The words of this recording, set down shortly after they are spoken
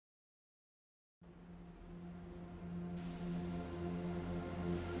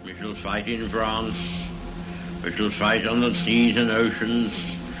We shall fight in France. We shall fight on the seas and oceans.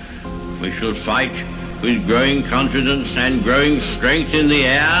 We shall fight with growing confidence and growing strength in the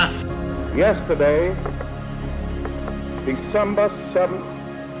air. Yesterday, December 7th,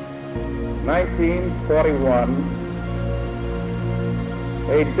 1941,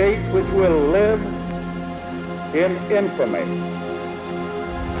 a date which will live in infamy.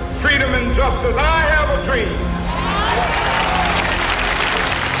 Freedom and justice, I have a dream.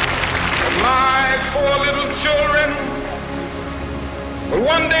 My four little children will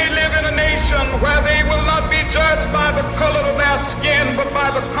one day live in a nation where they will not be judged by the color of their skin, but by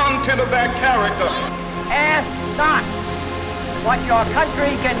the content of their character. Ask not what your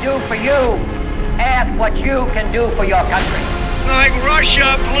country can do for you. Ask what you can do for your country. Like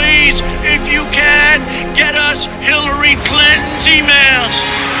Russia, please, if you can, get us Hillary Clinton's emails.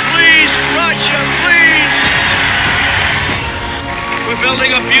 Please, Russia, please. We're building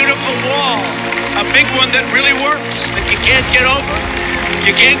a beautiful wall, a big one that really works, that you can't get over,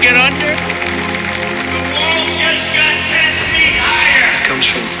 you can't get under. The wall just got 10 feet higher. It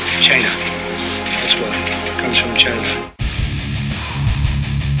comes from China. That's why. It comes from China.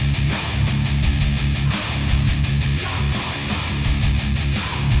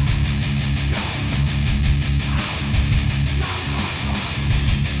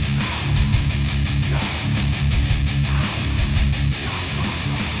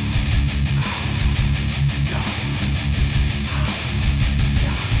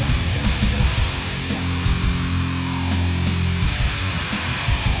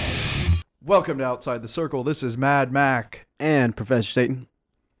 Welcome to Outside the Circle. This is Mad Mac. And Professor Satan.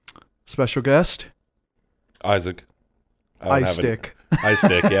 Special guest? Isaac. Ice Stick. Ice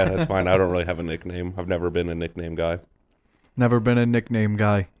Stick, yeah, that's fine. I don't really have a nickname. I've never been a nickname guy. Never been a nickname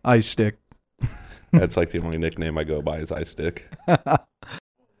guy. Ice Stick. That's like the only nickname I go by is Ice Stick.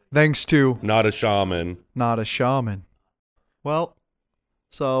 Thanks to... Not a shaman. Not a shaman. Well,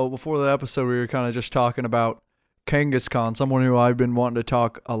 so before the episode, we were kind of just talking about Kangaskhan, someone who I've been wanting to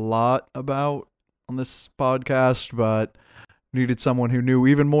talk a lot about on this podcast, but needed someone who knew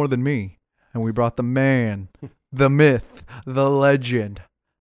even more than me. And we brought the man, the myth, the legend,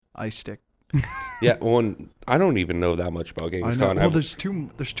 Ice Stick. Yeah, well, I don't even know that much about Kangaskhan. Well, there's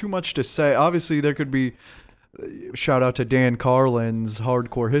too much to say. Obviously, there could be shout out to Dan Carlin's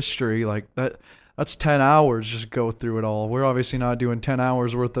Hardcore History, like that. That's 10 hours just go through it all. We're obviously not doing 10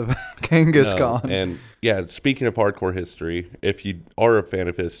 hours worth of Kangaskhan. No, and yeah, speaking of hardcore history, if you are a fan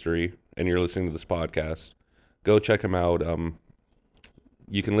of history and you're listening to this podcast, go check him out.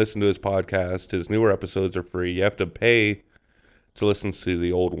 You can listen to his podcast. His newer episodes are free. You have to pay to listen to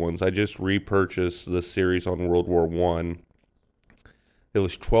the old ones. I just repurchased the series on World War I. It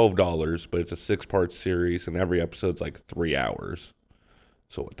was $12, but it's a 6-part series, and every episode's like 3 hours.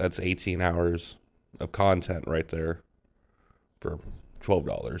 So that's 18 hours of content right there for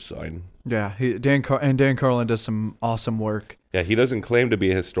 $12. So Dan Carlin does some awesome work. Yeah, he doesn't claim to be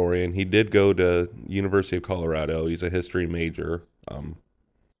a historian. He did go to University of Colorado. He's a history major.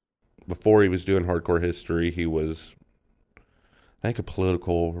 Before he was doing hardcore history, he was, I think, a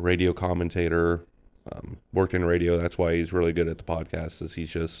political radio commentator. Worked in radio. That's why he's really good at the podcast. Is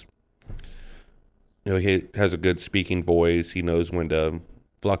he's just, he has a good speaking voice. He knows when to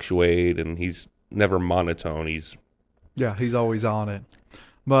fluctuate, and he's never monotone. He's always on it.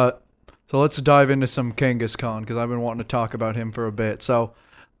 But so let's dive into some Kangaskhan, because I've been wanting to talk about him for a bit. So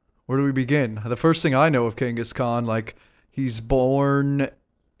where do we begin? The first thing I know of Kangaskhan, like, he's born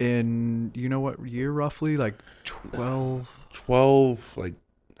in, you know what year roughly? Like 12, like,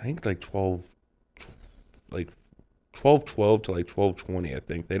 I think like 1212 to like 1220, I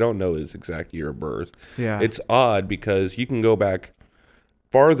think. They don't know his exact year of birth. Yeah. It's odd because you can go back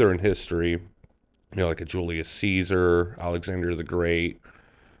farther in history, like a Julius Caesar, Alexander the Great,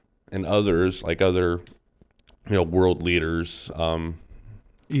 and others, like other, world leaders.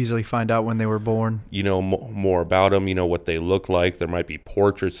 Easily find out when they were born. You know more about them. You know what they look like. There might be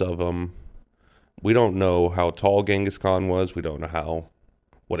portraits of them. We don't know how tall Genghis Khan was. We don't know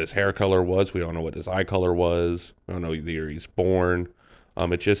what his hair color was. We don't know what his eye color was. We don't know either he's born.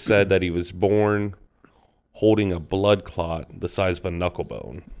 It just said that he was born holding a blood clot the size of a knuckle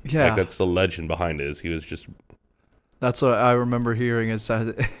bone. Yeah. Like, that's the legend behind it. He was just... That's what I remember hearing, is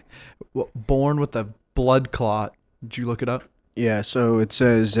that born with a blood clot. Did you look it up? Yeah, so it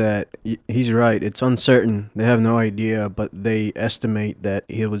says that he's right. It's uncertain. They have no idea, but they estimate that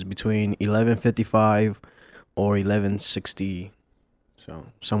he was between 1155 or 1160. So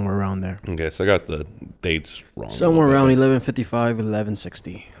somewhere around there. Okay, so I got the dates wrong. Somewhere around 1155,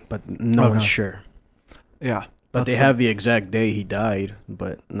 1160, but no one's sure. Yeah. But they have the exact day he died,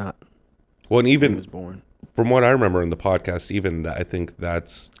 but not well, and when even he was born. from what I remember in the podcast, even that, I think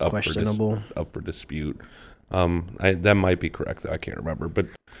that's Questionable. up for dispute. That might be correct. I can't remember, but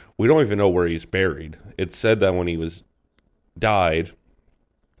we don't even know where he's buried. It said that when he died,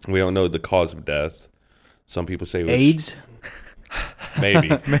 we don't know the cause of death. Some people say it was AIDS? Maybe.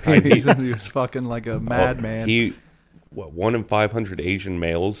 Maybe he was fucking like a madman. 1 in 500 Asian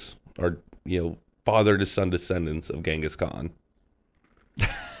males are, father to son descendants of Genghis Khan.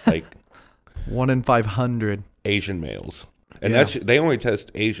 Like 1 in 500 Asian males. And they only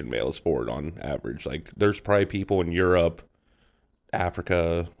test Asian males for it on average. Like there's probably people in Europe,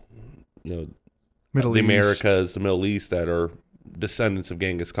 Africa, Middle the East. Americas, the Middle East that are descendants of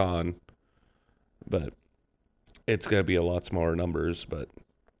Genghis Khan. But it's going to be a lot smaller numbers, but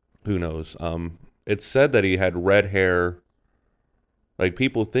who knows? It's said that he had red hair. Like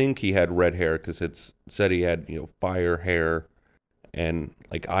people think he had red hair because it's said he had, fire hair and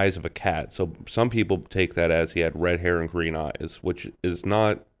like eyes of a cat. So some people take that as he had red hair and green eyes, which is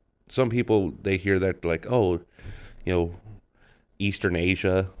not. Some people, they hear that like, oh, Eastern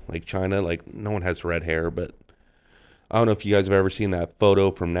Asia, like China, like no one has red hair. But I don't know if you guys have ever seen that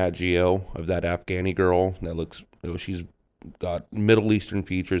photo from Nat Geo of that Afghani girl that looks, she's got Middle Eastern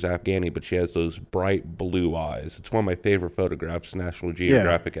features, Afghani, but she has those bright blue eyes. It's one of my favorite photographs National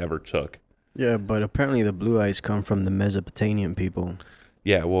Geographic ever took. Yeah, but apparently the blue eyes come from the Mesopotamian people.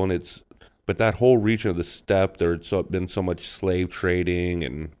 Yeah, well, but that whole region of the steppe, there's been so much slave trading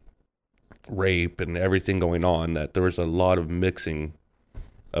and rape and everything going on that there was a lot of mixing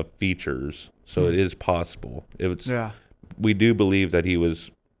of features. So it is possible. We do believe that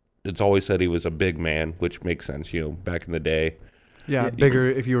it's always said he was a big man, which makes sense, back in the day. Yeah, bigger.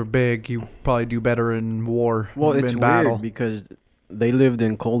 If you were big, you probably do better in war. Well, it's in battle. weird because they lived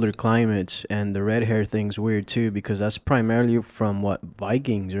in colder climates, and the red hair thing's weird too because that's primarily from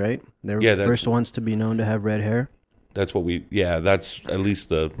Vikings, right? They're the first ones to be known to have red hair. That's what that's at least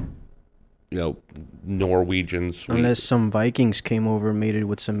the, Norwegians. Unless some Vikings came over, mated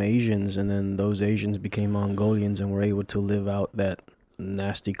with some Asians, and then those Asians became Mongolians and were able to live out that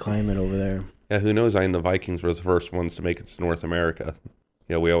nasty climate over there. Yeah, who knows? The Vikings were the first ones to make it to North America.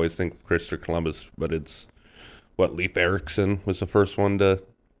 We always think of Christopher Columbus, but it's Leif Erikson was the first one to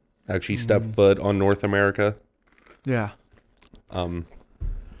actually step foot on North America. Yeah.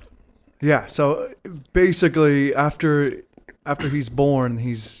 Yeah. So basically, after he's born,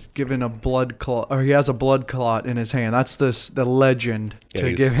 he's given a blood clot, or he has a blood clot in his hand. That's the legend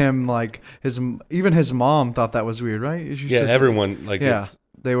to give him like even his mom thought that was weird, right? Everyone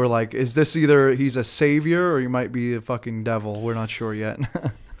they were like, is this either he's a savior or he might be a fucking devil? We're not sure yet.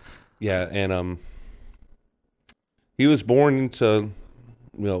 Yeah, and he was born into,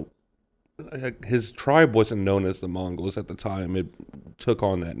 his tribe wasn't known as the Mongols at the time. It took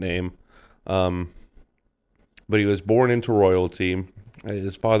on that name. But he was born into royalty.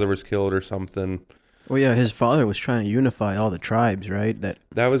 His father was killed or something. Well, yeah, his father was trying to unify all the tribes, right?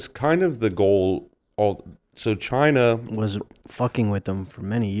 That was kind of the goal. So China was fucking with them for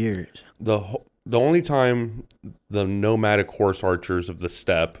many years. The only time the nomadic horse archers of the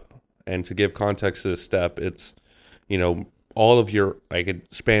steppe, and to give context to the steppe, it's, all of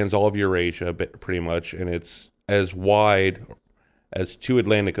it spans all of Eurasia pretty much, and it's as wide as 2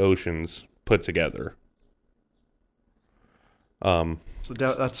 Atlantic Oceans put together. So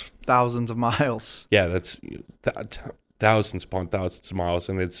that's thousands of miles. Yeah, that's thousands upon thousands of miles,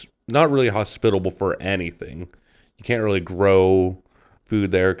 and it's not really hospitable for anything. You can't really grow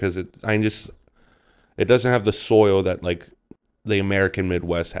food there because it doesn't have the soil that like the American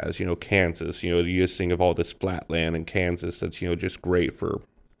Midwest has. Kansas. You just think of all this flat land in Kansas that's just great for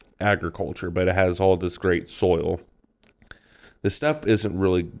agriculture, but it has all this great soil. The steppe isn't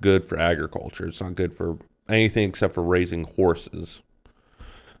really good for agriculture. It's not good for anything except for raising horses.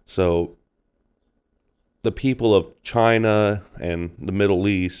 So the people of China and the Middle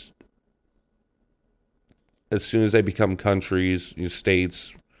East, as soon as they become countries,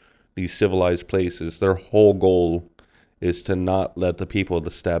 states, these civilized places, their whole goal is to not let the people of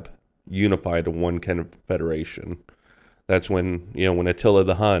the steppe unify to one kind of federation. That's when Attila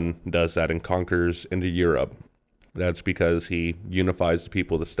the Hun does that and conquers into Europe. That's because he unifies the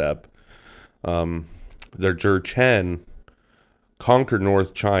people of the steppe. The Jurchen conquered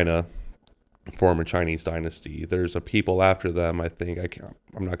North China, former Chinese dynasty. There's a people after them, I think.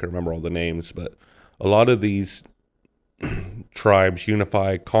 I'm not going to remember all the names, but a lot of these tribes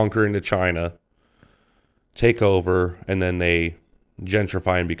unify, conquer into China, take over, and then they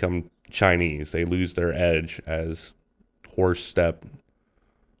gentrify and become Chinese. They lose their edge as horse steppe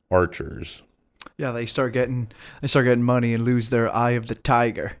archers. Yeah, they start getting money and lose their eye of the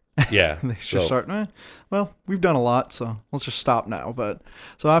tiger. Yeah. They just start, well, we've done a lot, so let's just stop now. But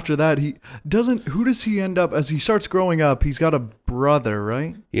so after that, who does he end up, as he starts growing up, he's got a brother,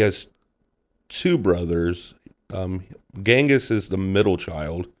 right? He has two brothers. Genghis is the middle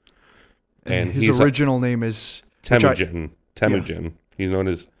child. And his original name is Temujin. Yeah. He's known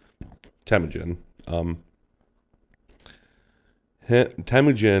as Temujin.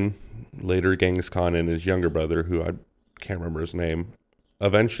 Temujin, later Genghis Khan, and his younger brother, who I can't remember his name,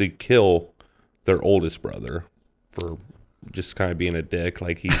 eventually kill their oldest brother for just kind of being a dick.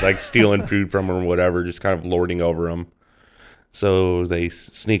 Like, he's like stealing food from him or whatever, just kind of lording over him. So they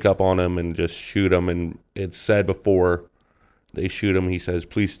sneak up on him and just shoot him. And it's said before they shoot him, he says,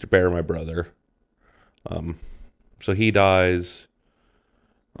 "Please spare my brother." So he dies.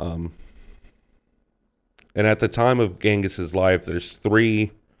 And at the time of Genghis's life, there's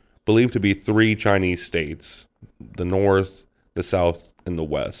believed to be three Chinese states: the North, the South, and the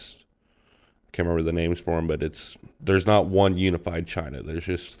West. I can't remember the names for them, but there's not one unified China. There's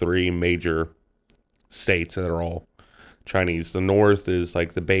just three major states that are all Chinese. The North is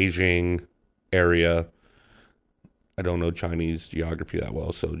like the Beijing area. I don't know Chinese geography that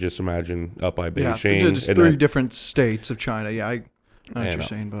well, so just imagine up by Beijing. Yeah, just three different states of China. Yeah, I know what you're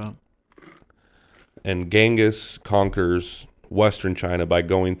saying about. And Genghis conquers Western China by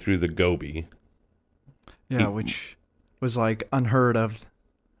going through the Gobi. Yeah, which was like unheard of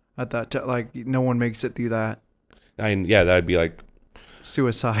at that time. Like, no one makes it through that. That'd be like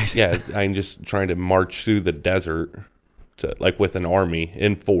suicide. Yeah, I'm just trying to march through the desert with an army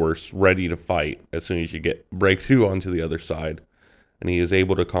in force, ready to fight as soon as you break through onto the other side. And he is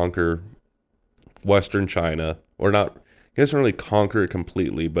able to conquer Western China, or not. He doesn't really conquer it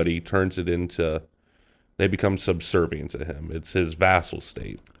completely, but he turns it into. They become subservient to him. It's his vassal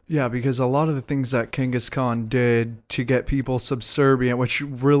state. Yeah, because a lot of the things that Genghis Khan did to get people subservient, which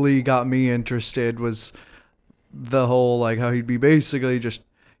really got me interested, was the whole, like, how he'd be basically just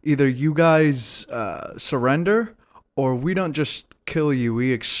either you guys surrender, or we don't just kill you,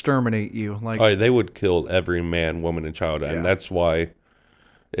 we exterminate you. Like, they would kill every man, woman, and child, and that's why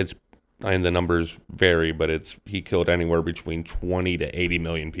the numbers vary, but he killed anywhere between 20 to 80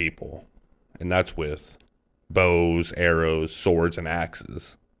 million people, and that's with bows, arrows, swords, and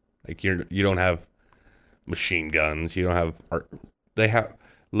axes. Like, you don't have machine guns. You don't have they have.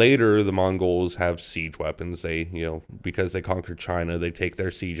 Later, the Mongols have siege weapons. They, because they conquered China, they take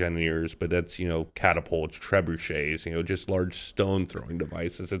their siege engineers, but that's, catapults, trebuchets, just large stone throwing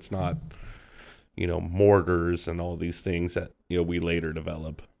devices. It's not, mortars and all these things that, we later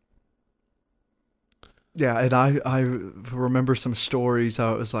develop. Yeah, and I remember some stories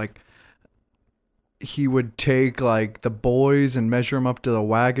how it was like, he would take like the boys and measure them up to the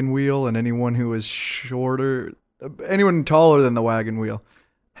wagon wheel, and anyone who was anyone taller than the wagon wheel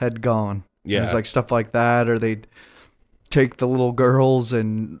had gone. Yeah. It was like stuff like that, or they'd take the little girls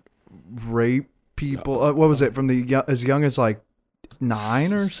and rape people. What was it, from as young as like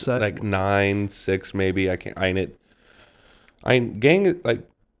 9 or 7? Like 9, 6 maybe. There's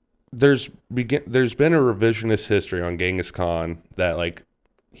been a revisionist history on Genghis Khan that, like,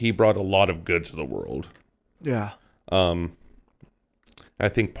 he brought a lot of good to the world. Yeah. I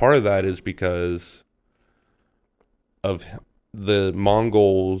think part of that is because of the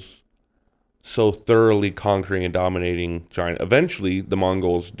Mongols so thoroughly conquering and dominating China. Eventually, the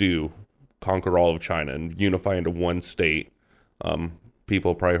Mongols do conquer all of China and unify into one state.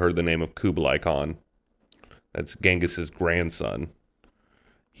 People probably heard the name of Kublai Khan. That's Genghis's grandson.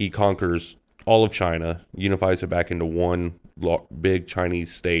 He conquers all of China, unifies it back into one big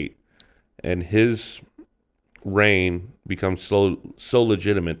Chinese state, and his reign becomes so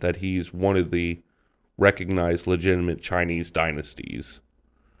legitimate that he's one of the recognized legitimate Chinese dynasties.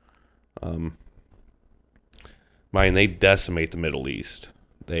 They decimate the Middle East.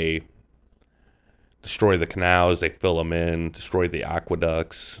 They destroy the canals, they fill them in, destroy the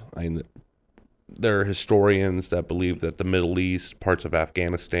aqueducts. There are historians that believe that the Middle East, parts of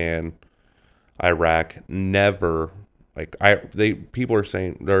Afghanistan, Iraq, never, people are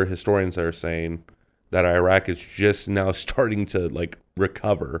saying, there are historians that are saying that Iraq is just now starting to, like,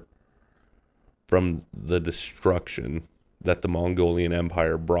 recover from the destruction that the Mongolian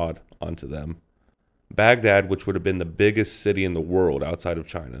Empire brought onto them. Baghdad, which would have been the biggest city in the world outside of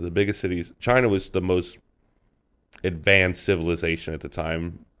China, the biggest cities, China was the most advanced civilization at the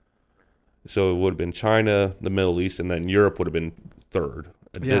time. So it would have been China, the Middle East, and then Europe would have been third,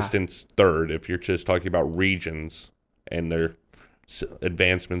 distant third, if you're just talking about regions and their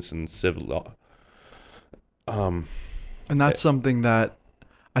advancements in civil law. And that's something that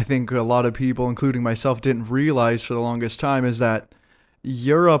I think a lot of people, including myself, didn't realize for the longest time is that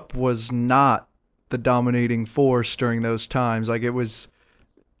Europe was not the dominating force during those times. Like, it was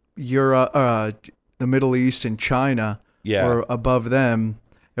Europe, the Middle East and China were above them.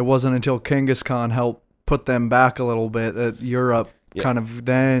 It wasn't until Genghis Khan helped put them back a little bit that Europe kind of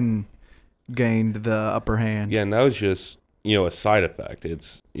then gained the upper hand. Yeah, and that was just, a side effect.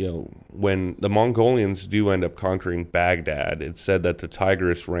 It's, when the Mongolians do end up conquering Baghdad, it's said that the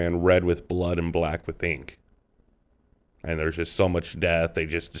Tigris ran red with blood and black with ink. And there's just so much death. They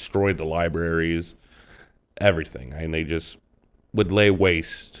just destroyed the libraries, everything. And they just would lay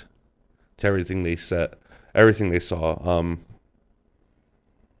waste to everything they saw.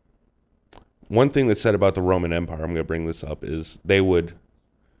 One thing that's said about the Roman Empire, I'm going to bring this up, is they would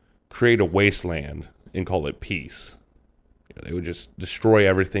create a wasteland and call it peace. They would just destroy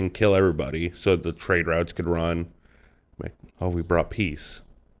everything, kill everybody, so that the trade routes could run. Like, oh, we brought peace.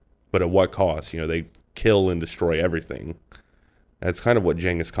 But at what cost? They kill and destroy everything. That's kind of what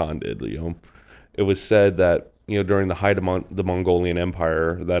Genghis Khan did. It was said that, during the height of the Mongolian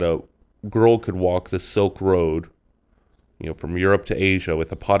Empire, that a girl could walk the Silk Road, from Europe to Asia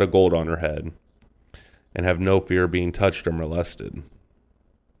with a pot of gold on her head and have no fear of being touched or molested.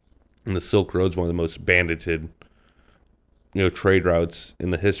 And the Silk Road's one of the most bandited trade routes in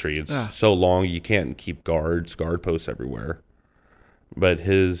the history. It's so long you can't keep guard posts everywhere. But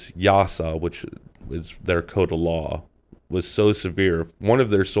his yasa, which is their code of law, was so severe. If one of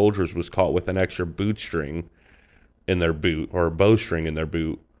their soldiers was caught with an extra bootstring in their boot or a bowstring in their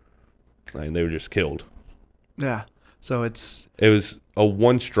boot, and they were just killed. Yeah. So it was a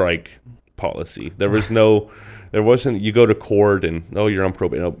one strike policy. There wasn't you go to court and you're on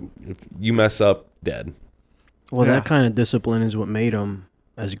probation. If you mess up, dead. Well, that kind of discipline is what made them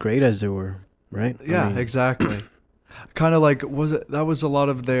as great as they were, right? Yeah, exactly. Kind of like that was a lot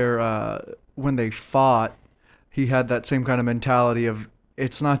of their when they fought. He had that same kind of mentality of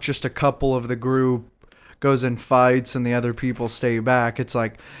it's not just a couple of the group goes and fights and the other people stay back. It's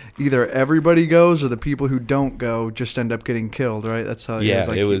like either everybody goes or the people who don't go just end up getting killed, right? That's how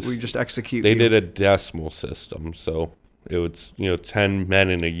it was. We just execute. They did a decimal system, so it was 10 men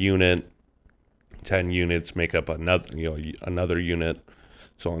in a unit. 10 units make up another unit,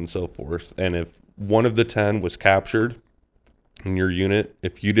 so on and so forth. And if one of the 10 was captured in your unit,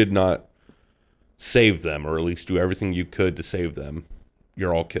 if you did not save them, or at least do everything you could to save them,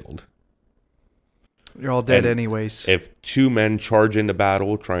 you're all killed. You're all dead anyways. If 2 men charge into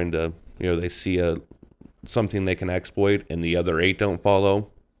battle trying to, they see something they can exploit and the other 8 don't follow,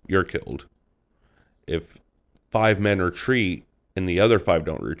 you're killed. If 5 men retreat and the other 5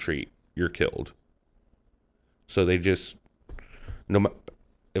 don't retreat, you're killed. So they just,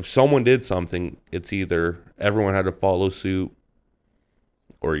 if someone did something, it's either everyone had to follow suit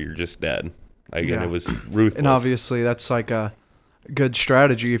or you're just dead. Again, it was ruthless. And obviously that's like a good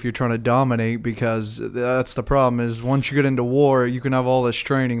strategy if you're trying to dominate, because that's the problem is once you get into war, you can have all this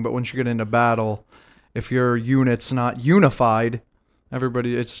training, but once you get into battle, if your unit's not unified,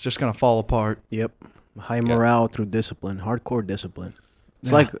 it's just going to fall apart. Yep. High morale through discipline, hardcore discipline.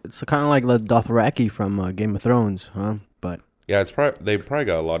 It's kind of like the Dothraki from Game of Thrones, huh? But yeah, they probably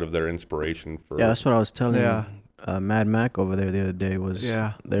got a lot of their inspiration for. Yeah, that's what I was telling you. Mad Mac over there the other day was.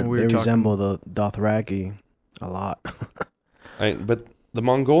 Yeah, they resemble the Dothraki a lot. But the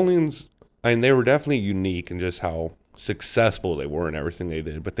Mongolians, they were definitely unique in just how successful they were in everything they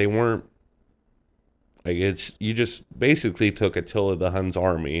did. But they weren't. You just basically took Attila the Hun's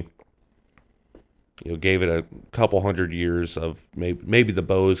army. Gave it a couple hundred years of maybe the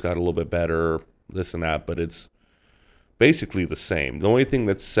bows got a little bit better, this and that, but it's basically the same. The only thing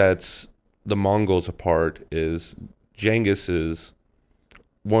that sets the Mongols apart is Genghis is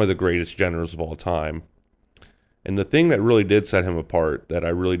one of the greatest generals of all time. And the thing that really did set him apart, that I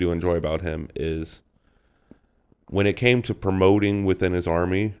really do enjoy about him, is when it came to promoting within his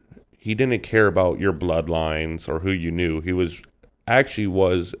army, he didn't care about your bloodlines or who you knew. He was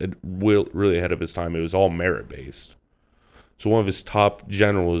really ahead of his time. It was all merit based. So one of his top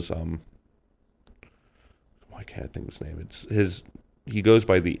generals, why can't I think of his name? He goes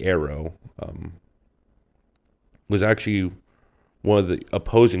by the Arrow. Was actually one of the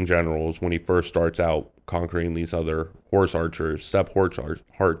opposing generals when he first starts out conquering these other steppe horse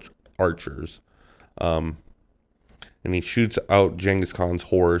archers. And he shoots out Genghis Khan's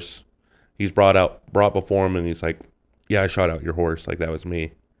horse. He's brought before him, and he's like, yeah, I shot out your horse. Like, that was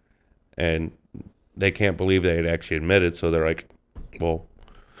me. And they can't believe they had actually admitted. So they're like, well,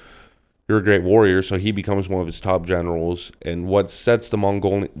 you're a great warrior. So he becomes one of his top generals. And what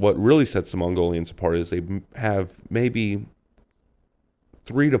really sets the Mongolians apart is they have maybe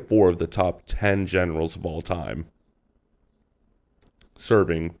 3 to 4 of the top 10 generals of all time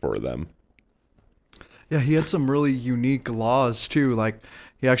serving for them. Yeah, he had some really unique laws too. Like,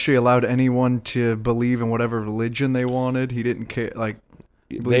 he actually allowed anyone to believe in whatever religion they wanted. He didn't care. Like,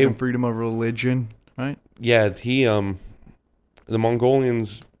 he believed in freedom of religion, right? Yeah, the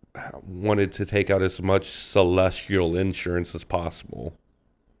Mongolians wanted to take out as much celestial insurance as possible,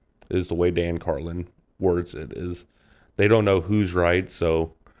 is the way Dan Carlin words it. Is they don't know who's right,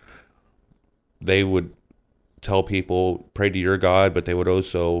 so they would tell people, pray to your God, but they would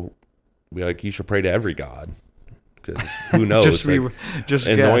also be like, you should pray to every God, because who knows? just guess.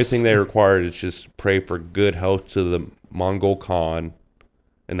 The only thing they required is just pray for good health to the Mongol Khan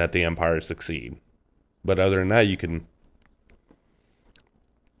and that the empire succeed. But other than that,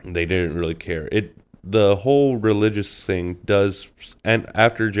 they didn't really care. The whole religious thing does, and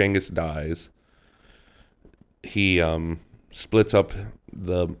after Genghis dies, he splits up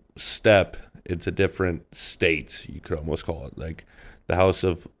the steppe into different states, you could almost call it, like the House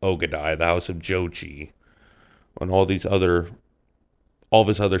of Ogadai, the House of Jochi, and all of his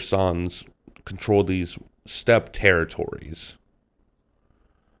other sons controlled these steppe territories.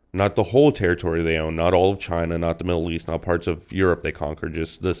 Not the whole territory they own, not all of China, not the Middle East, not parts of Europe they conquered,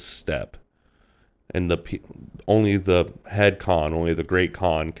 just the steppe. And only the head Khan, only the great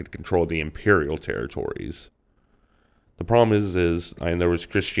Khan could control the imperial territories. The problem is there was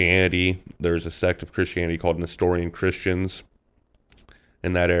Christianity. There was a sect of Christianity called Nestorian Christians.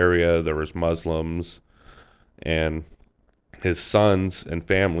 In that area, there was Muslims. And his sons and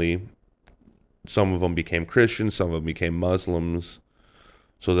family, some of them became Christians, some of them became Muslims.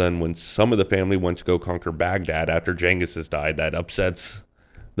 So then when some of the family went to go conquer Baghdad after Genghis has died, that upsets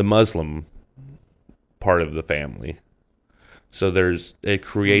the Muslim part of the family. So it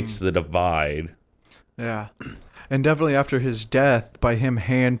creates the divide. Yeah. And definitely after his death, by him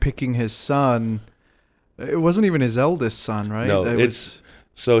hand-picking his son, it wasn't even his eldest son, right? No,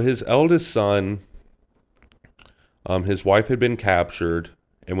 so his eldest son, his wife had been captured,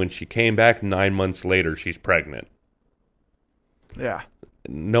 and when she came back 9 months later, she's pregnant. Yeah.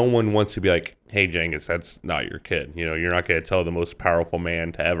 No one wants to be like, hey, Genghis, that's not your kid. You know, you're not going to tell the most powerful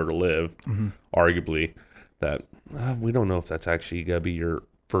man to ever live, arguably, that we don't know if that's actually going to be your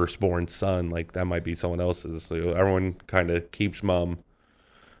firstborn son. Like, that might be someone else's. So everyone kind of keeps mum.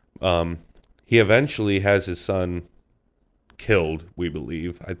 He eventually has his son killed, we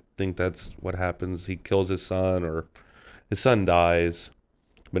believe. I think that's what happens. He kills his son, or his son dies.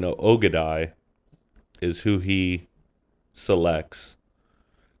 But no, Ogadai is who he selects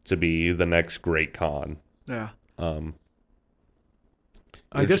to be the next great Khan. Yeah. I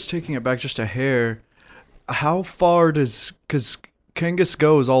guess taking it back just a hair, how far because Genghis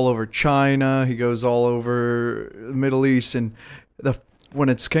goes all over China, he goes all over the Middle East, and when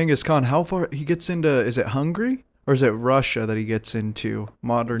it's Genghis Khan, how far he gets into, is it Hungary? Or is it Russia that he gets into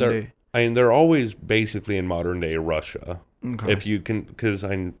modern day? I mean, they're always basically in modern day Russia. Okay. If you can, because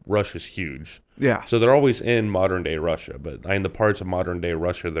Russia's huge. Yeah. So they're always in modern day Russia, but the parts of modern day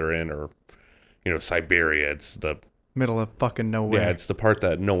Russia they're in are, Siberia. It's the middle of fucking nowhere. Yeah, it's the part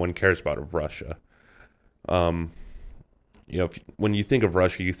that no one cares about of Russia. When you think of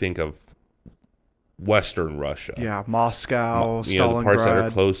Russia, you think of Western Russia. Yeah, Moscow, Stalingrad. The parts that are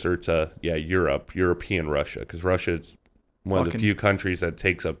closer to European Russia, because Russia is one of the few countries that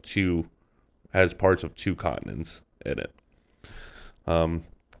has parts of 2 continents in it.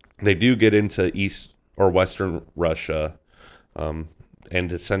 They do get into East or Western Russia, and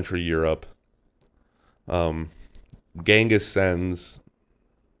to Central Europe. Genghis sends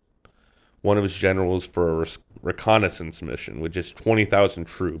one of his generals for a reconnaissance mission with just 20,000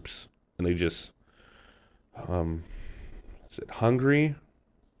 troops, and they just, is it Hungary,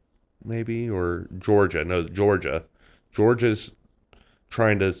 maybe, or Georgia? No, Georgia. Georgia's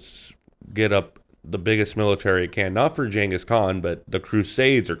trying to get up the biggest military it can, not for Genghis Khan, but the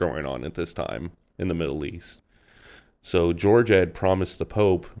Crusades are going on at this time in the Middle East. So Georgia had promised the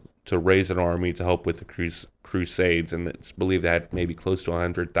Pope to raise an army to help with the Crusades, and it's believed they had maybe close to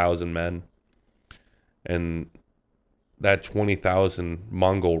 100,000 men. And that 20,000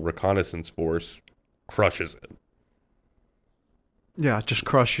 Mongol reconnaissance force crushes it. Yeah, it just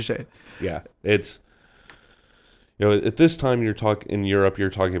crushes it. Yeah, it's... at this time in Europe, you're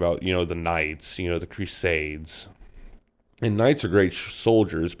talking about, the knights, the Crusades. And knights are great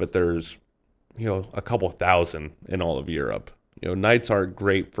soldiers, but there's, a couple thousand in all of Europe. Knights aren't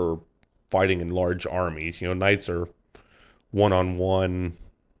great for fighting in large armies. Knights are one-on-one,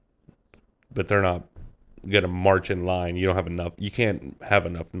 but they're not going to march in line. You can't have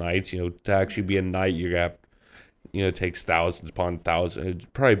enough knights. To actually be a knight, you have it takes thousands upon thousands.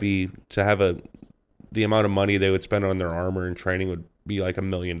 It'd probably be to have the amount of money they would spend on their armor and training would be like $1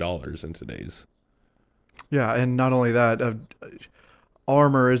 million in today's. Yeah, and not only that,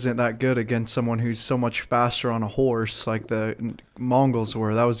 armor isn't that good against someone who's so much faster on a horse like the Mongols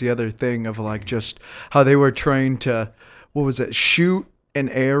were. That was the other thing of like just how they were trained to, shoot an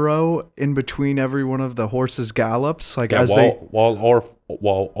arrow in between every one of the horse's gallops. Like while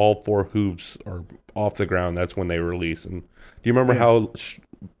all four hooves are off the ground, that's when they release. And do you remember how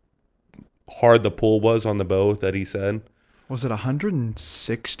hard the pull was on the bow that he said? Was it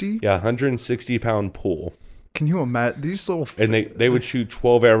 160? Yeah, 160-pound pull. Can you imagine these little? And they would shoot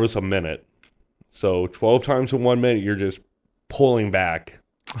 12 arrows a minute. So 12 times in 1 minute, you're just pulling back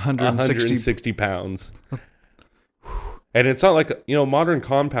 160 pounds. And it's not like, modern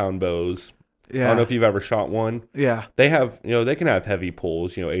compound bows. Yeah. I don't know if you've ever shot one. Yeah. They have, they can have heavy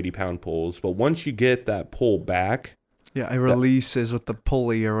pulls, 80-pound pulls. But once you get that pull back. Yeah, it releases with the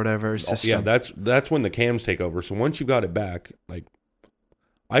pulley or whatever system. Yeah, that's when the cams take over. So once you got it back, like,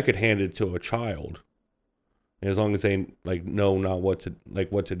 I could hand it to a child. As long as they know not what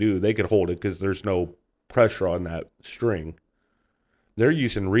to do, they could hold it because there's no pressure on that string. They're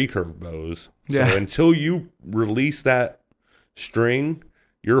using recurve bows. Yeah. So until you release that string,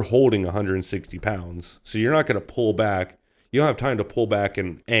 you're holding 160 pounds. So you're not going to pull back. You don't have time to pull back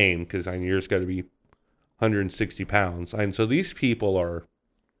and aim because you're just got to be 160 pounds. And so these people are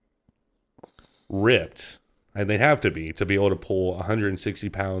ripped, and they have to be able to pull 160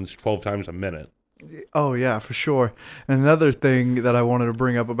 pounds 12 times a minute. Oh, yeah, for sure. And another thing that I wanted to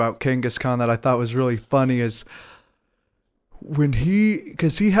bring up about Genghis Khan that I thought was really funny is when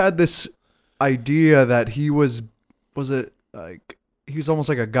because he had this idea that he was almost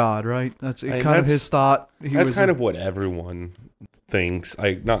like a god, right? That's kind of his thought. That's kind of what everyone thinks.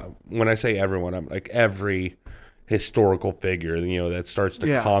 Not when I say everyone, I'm like every historical figure, that starts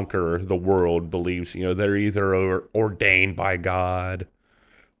to conquer the world believes, they're either ordained by God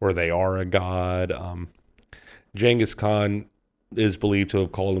or they are a god. Genghis Khan is believed to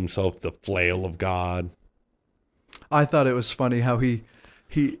have called himself the flail of God. I thought it was funny how when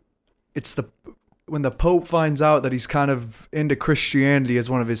the Pope finds out that he's kind of into Christianity as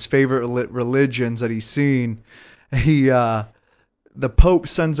one of his favorite religions that he's seen, the Pope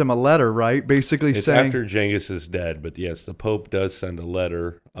sends him a letter, right? Basically it's saying after Genghis is dead, but yes, the Pope does send a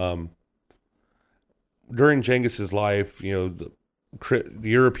letter. During Genghis's life, the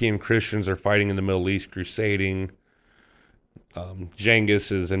European Christians are fighting in the Middle East, crusading.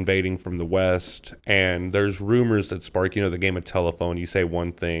 Genghis is invading from the West, and there's rumors that spark, the game of telephone. You say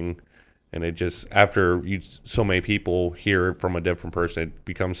one thing, and it just, after so many people hear from a different person, it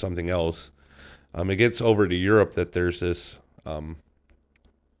becomes something else. It gets over to Europe that there's this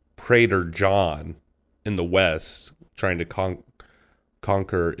Praetor John in the West trying to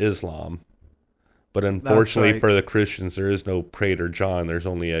conquer Islam. But unfortunately for the Christians, there is no Praetor John. There's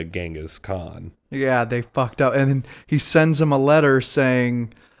only a Genghis Khan. Yeah, they fucked up. And then he sends him a letter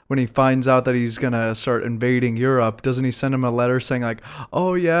saying, when he finds out that he's going to start invading Europe, doesn't he send him a letter saying like,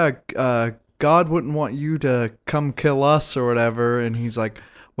 oh yeah, God wouldn't want you to come kill us or whatever. And he's like,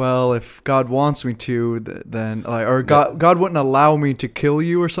 well, if God wants me to, then God wouldn't allow me to kill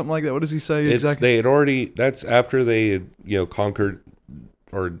you or something like that. What does he say exactly? That's after they had, conquered,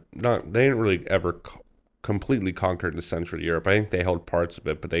 or not, they didn't really ever completely conquer into Central Europe. I think they held parts of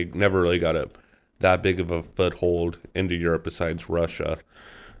it, but they never really got that big of a foothold into Europe besides Russia.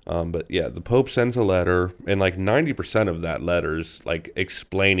 But yeah, the Pope sends a letter, and 90% of that letter is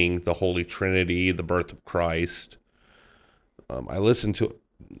explaining the Holy Trinity, the birth of Christ. I listened to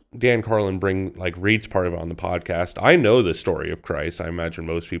Dan Carlin reads part of it on the podcast. I know the story of Christ. I imagine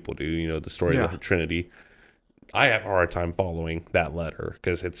most people do, the story of the Trinity. I have a hard time following that letter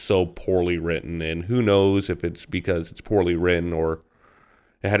because it's so poorly written, and who knows if it's because it's poorly written or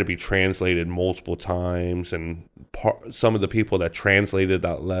it had to be translated multiple times, and some of the people that translated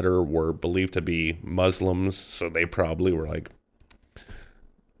that letter were believed to be Muslims, so they probably were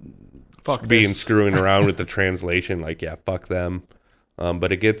screwing around with the translation, fuck them.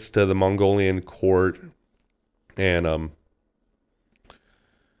 But it gets to the Mongolian court, and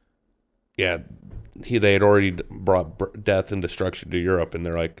they had already brought death and destruction to Europe, and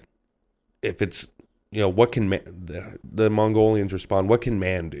they're like, if it's, what can the Mongolians respond, what can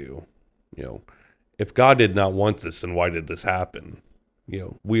man do? If God did not want this, then why did this happen?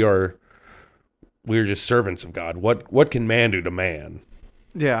 We are just servants of God. What can man do to man?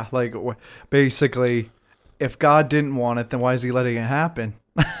 Yeah, basically, if God didn't want it, then why is he letting it happen?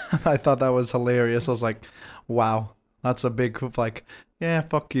 I thought that was hilarious. I was like, wow, that's a big, yeah,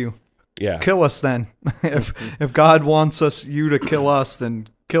 fuck you. Yeah. Kill us then. if God wants you to kill us, then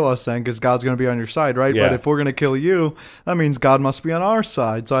kill us then, because God's going to be on your side, right? Yeah. But if we're going to kill you, that means God must be on our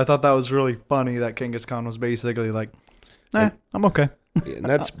side. So I thought that was really funny that Genghis Khan was basically like, I'm okay. And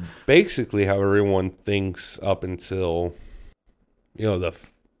that's basically how everyone thinks up until, the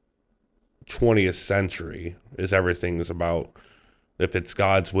 20th century, is everything's about if it's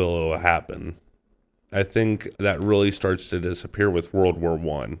God's will, it will happen. I think that really starts to disappear with World War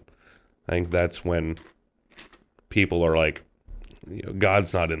I. I think that's when people are like,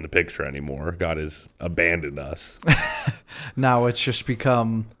 God's not in the picture anymore. God has abandoned us. Now it's just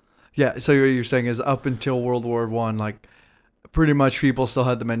become, so what you're saying is up until World War I, like, pretty much people still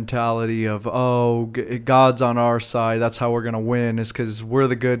had the mentality of, God's on our side. That's how we're going to win, is because we're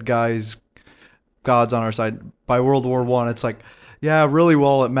the good guys. God's on our side. By World War I, it's like, really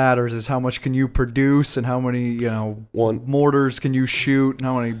all that matters is how much can you produce and how many, mortars can you shoot and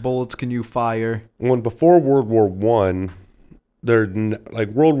how many bullets can you fire. When before World War I,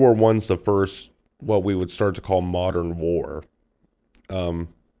 World War I's the first, what we would start to call modern war. Can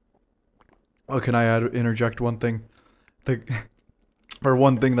I interject one thing?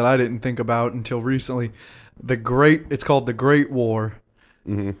 One thing that I didn't think about until recently. It's called the Great War.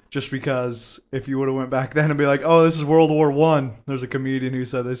 Mm-hmm. Just because if you would have went back then and be like, this is World War I. There's a comedian who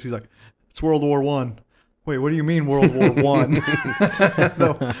said this. He's like, it's World War I. Wait, what do you mean World War I?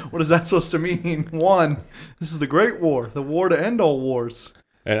 No, what is that supposed to mean? One. This is the Great War, the war to end all wars.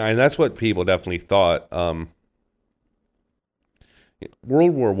 And that's what people definitely thought.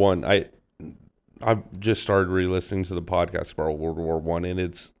 World War I've just started re-listening to the podcast about World War I, and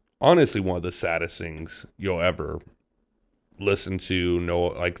it's honestly one of the saddest things you'll ever listen to.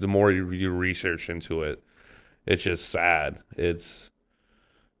 The more you research into it, it's just sad.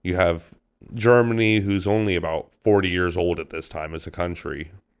 You have Germany, who's only about 40 years old at this time as a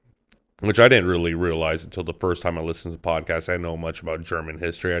country, which I didn't really realize until the first time I listened to the podcast. I didn't know much about German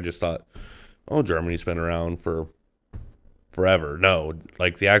history. I just thought, Germany's been around for forever. No,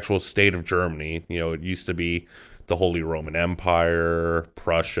 like the actual state of Germany, it used to be the Holy Roman Empire,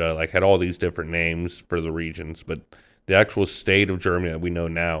 Prussia, had all these different names for the regions, but the actual state of Germany that we know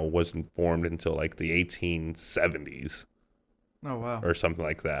now wasn't formed until the 1870s. Oh, wow. Or something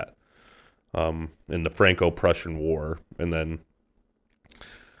like that. In the Franco-Prussian War. And then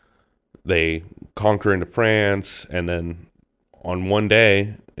they conquer into France, and then on one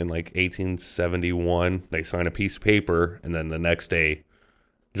day in 1871, they sign a piece of paper, and then the next day,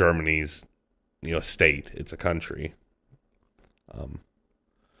 Germany's, a state. It's a country.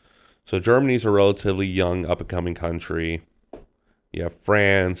 So Germany's a relatively young, up-and-coming country. You have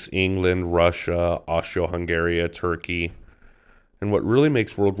France, England, Russia, Austria-Hungary, Turkey. And what really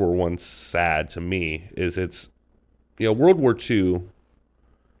makes World War I sad to me is World War II,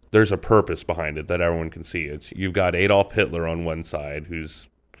 there's a purpose behind it that everyone can see. You've got Adolf Hitler on one side, who's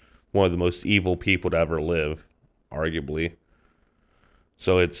one of the most evil people to ever live, arguably.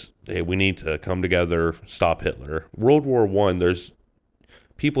 So we need to come together, stop Hitler. World War I,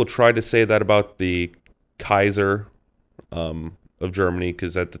 people tried to say that about the Kaiser of Germany,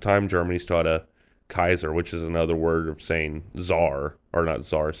 because at the time Germany still had a Kaiser, which is another word of saying Czar, or not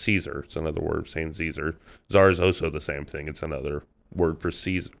Czar, Caesar. It's another word of saying Caesar. Czar is also the same thing. It's another word for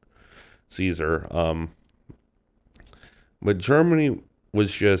Caesar. But Germany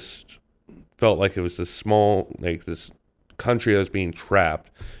felt like it was this small, this country that was being trapped.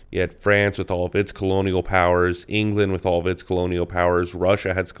 You had France with all of its colonial powers, England with all of its colonial powers,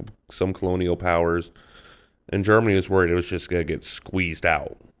 Russia had some colonial powers, and Germany was worried it was just going to get squeezed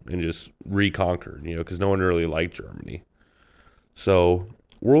out and just reconquered, because no one really liked Germany. So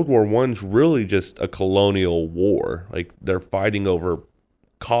World War I's really just a colonial war. They're fighting over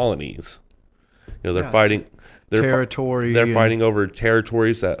colonies. They're fighting territory. They're fighting over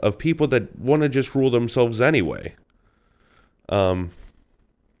territories of people that want to just rule themselves anyway. So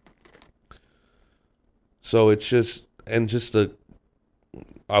it's just,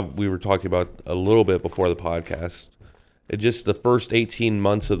 we were talking about a little bit before the podcast. Just the first 18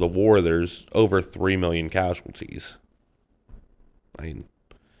 months of the war, there's over 3 million casualties. And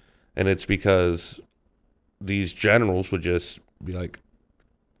it's because these generals would just be like,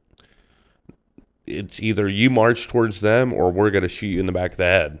 it's either you march towards them or we're going to shoot you in the back of the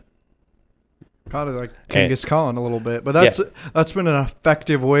head. Kind of like Genghis Khan a little bit. But that's been an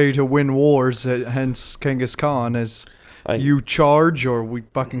effective way to win wars, hence Genghis Khan, is you charge or we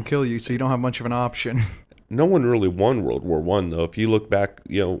fucking kill you, so you don't have much of an option. No one really won World War I, though. If you look back,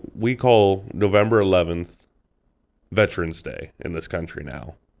 we call November 11th Veterans Day in this country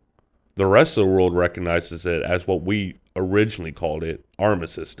now. The rest of the world recognizes it as what we originally called it,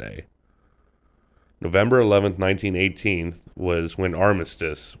 Armistice Day. November 11th, 1918 was when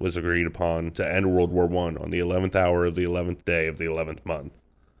armistice was agreed upon to end World War I on the 11th hour of the 11th day of the 11th month.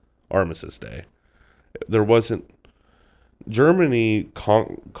 Armistice Day. There wasn't... Germany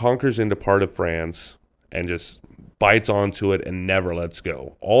conquers into part of France and just bites onto it and never lets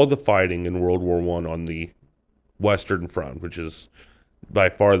go. All the fighting in World War I on the Western Front, which is by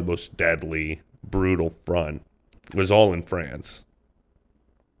far the most deadly, brutal front, was all in France.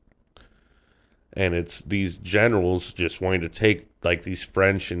 And it's these generals just wanting to take, like these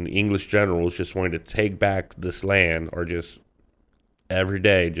French and English generals just wanting to take back this land, are just every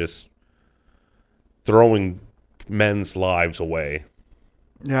day just throwing men's lives away.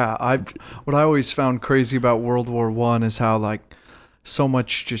 Yeah, what I always found crazy about World War I is how like so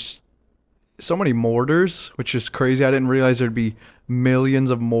many mortars, which is crazy. I didn't realize there'd be millions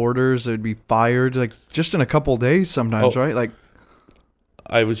of mortars that'd be fired like just in a couple days sometimes, right? Like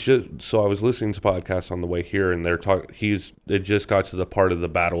I was listening to podcasts on the way here, and it just got to the part of the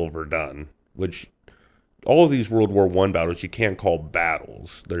Battle of Verdun, which all of these World War I battles you can't call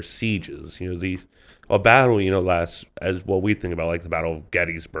battles. They're sieges. A battle, lasts as what we think about, like the Battle of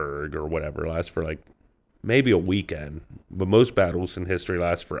Gettysburg or whatever, lasts for like maybe a weekend. But most battles in history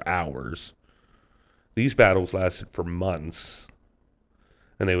last for hours. These battles lasted for months.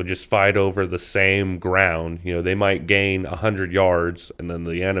 And they would just fight over the same ground. They might gain 100 yards, and then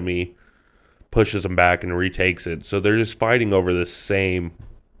the enemy pushes them back and retakes it. So they're just fighting over these same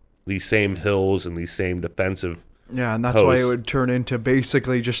hills and these same defensive. Yeah, and that's why it would turn into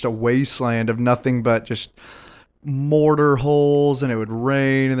basically just a wasteland of nothing but just mortar holes, and it would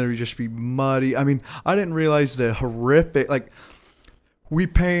rain, and there would just be muddy. I mean, I didn't realize the horrific, like, we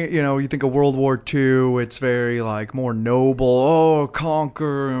paint, you think of World War II, it's very, like, more noble,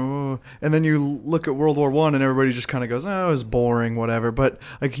 conquer, and then you look at World War I, and everybody just kind of goes, it was boring, whatever, but,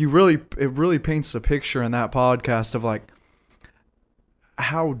 like, it really paints the picture in that podcast of, like,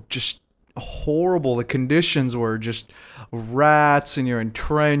 how just horrible the conditions were, just rats, and you're in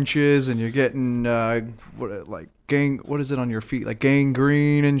trenches, and you're getting what is it on your feet, like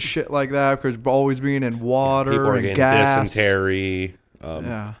gangrene and shit like that, because always being in water. People are and getting gas. dysentery.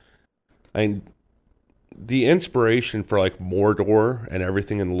 And the inspiration for like Mordor and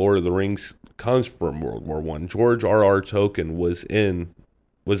everything in Lord of the Rings comes from World War I. George R.R. Tolkien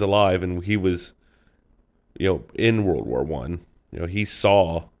was alive, and he was in World War I. He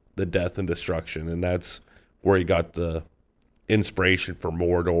saw the death and destruction, and that's where he got the inspiration for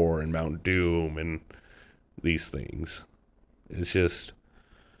Mordor and Mount Doom and these things. It's just,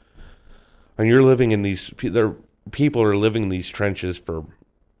 and you're living in these, people are living in these trenches for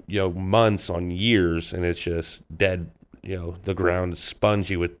months on years, and it's just dead. The ground is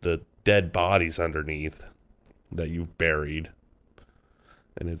spongy with the dead bodies underneath that you've buried,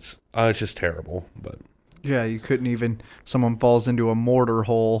 and it's just terrible. But yeah, you couldn't even, someone falls into a mortar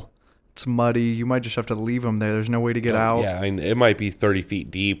hole, it's muddy, you might just have to leave them there. There's no way to get out. Yeah, and it might be 30 feet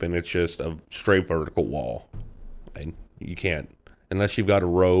deep, and it's just a straight vertical wall. And you can't, unless you've got a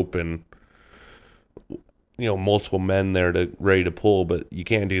rope and, multiple men there ready to pull, but you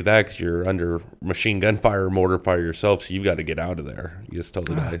can't do that because you're under machine gun fire or mortar fire yourself, so you've got to get out of there. You just tell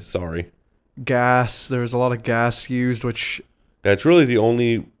the guy, sorry. Gas, there's a lot of gas used, which... That's really the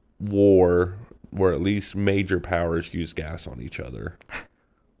only war where at least major powers use gas on each other.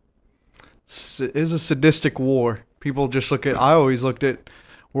 It is a sadistic war. People just I always looked at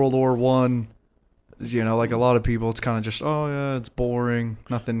World War I, like a lot of people, it's kind of just, it's boring,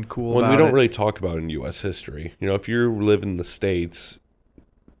 nothing cool about it. We don't really talk about it in U.S. history. If you live in the States,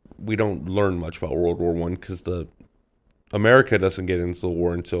 we don't learn much about World War I because America doesn't get into the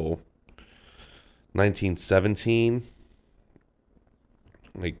war until 1917.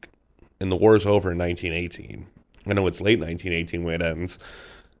 And the war's over in 1918. I know it's late 1918 when it ends,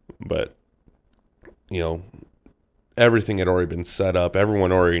 but, everything had already been set up.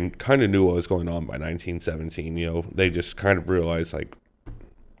 Everyone already kind of knew what was going on by 1917. They just kind of realized, like,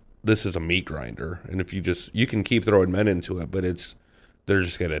 this is a meat grinder. And if you can keep throwing men into it, but they're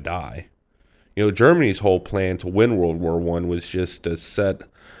just going to die. Germany's whole plan to win World War I was just to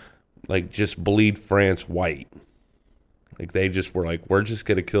just bleed France white. Like, they just were like, we're just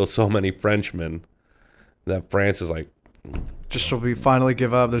going to kill so many Frenchmen that France is like... Just so we finally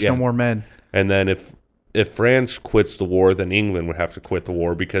give up. There's no more men. And then if France quits the war, then England would have to quit the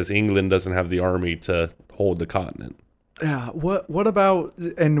war because England doesn't have the army to hold the continent. Yeah. What about,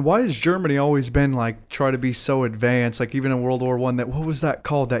 and why has Germany always been try to be so advanced? Like even in World War I, what was that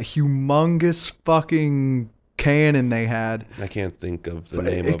called? That humongous fucking cannon they had. I can't think of the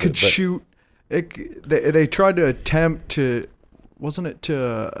name of it. It could shoot. They tried to attempt to, wasn't it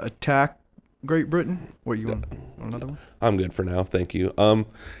to attack Great Britain? What you want another one? I'm good for now, thank you.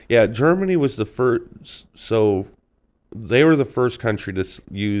 Yeah, Germany was the first. So they were the first country to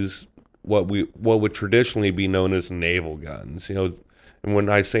use what would traditionally be known as naval guns. And when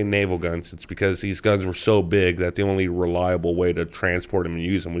I say naval guns, it's because these guns were so big that the only reliable way to transport them and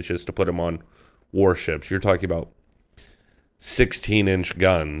use them was just to put them on warships. You're talking about 16-inch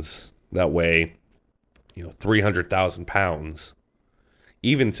guns that weigh, 300,000 pounds.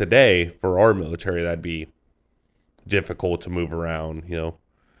 Even today, for our military, that'd be difficult to move around,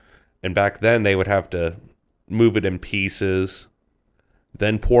 And back then, they would have to move it in pieces,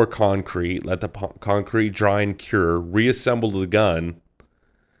 then pour concrete, let the concrete dry and cure, reassemble the gun,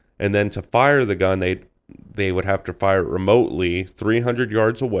 and then to fire the gun, they would have to fire it remotely, 300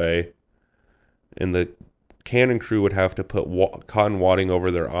 yards away, and the cannon crew would have to put cotton wadding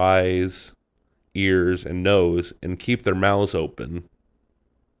over their eyes, ears, and nose, and keep their mouths open.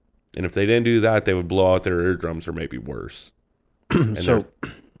 And if they didn't do that, they would blow out their eardrums or maybe worse.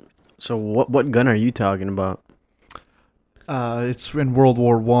 So what gun are you talking about? It's in World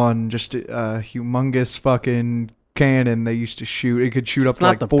War One. Just a humongous fucking cannon they used to shoot. It could shoot up to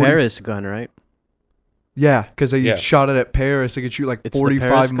like 40. It's not the Paris gun, right? Yeah, because they shot it at Paris. It could shoot like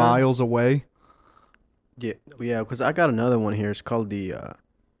 45 miles away. Yeah, because I got another one here. It's called the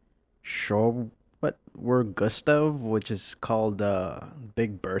Gustav, which is called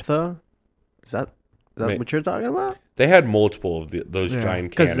Big Bertha. Is that what you're talking about? They had multiple of those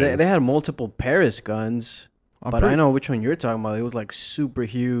giant cannons. Because they had multiple Paris guns. I know which one you're talking about. It was like super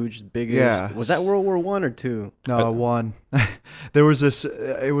huge, biggest. Yeah. Was that World War One or two? No, one. There was this.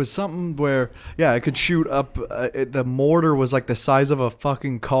 It was something where, it could shoot up. The mortar was like the size of a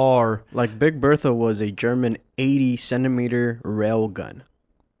fucking car. Like Big Bertha was a German 80-centimeter rail gun.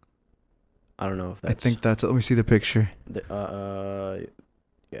 I don't know if that's. I think that's. Let me see the picture. Yeah.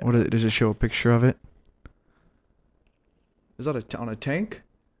 Does it show a picture of it? Is that on a tank?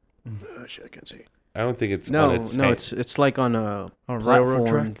 Shit, I can't see. I don't think it's on a tank. No, it's like on a railroad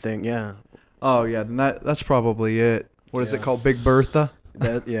track thing. Yeah. Oh yeah, then that's probably it. What is it called? Big Bertha?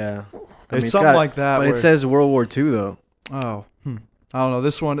 Yeah. It's something like that. But it says World War II though. Oh. I don't know.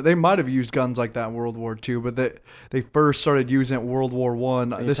 This one, they might have used guns like that in World War II, but they first started using it in World War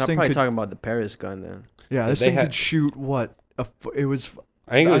One. This thing probably talking about the Paris gun then. Yeah, this thing could shoot what? It was.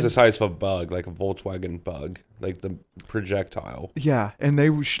 I think it was the size of a bug, like a Volkswagen bug, like the projectile. Yeah, and they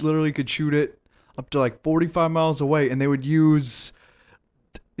literally could shoot it up to like 45 miles away, and they would use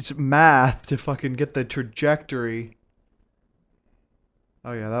it's math to fucking get the trajectory.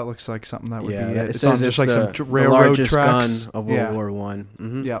 Oh yeah, that looks like something that would be it. It's on just like some railroad tracks. Gun of World War One.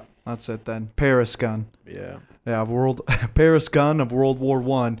 Mm-hmm. Yeah, that's it then. Paris gun. Yeah. Yeah, Paris gun of World War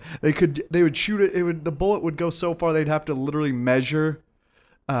One. They would shoot it. The bullet would go so far they'd have to literally measure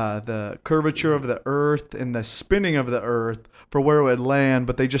the curvature of the Earth and the spinning of the Earth for where it would land.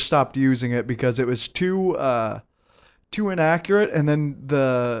 But they just stopped using it because it was too inaccurate. And then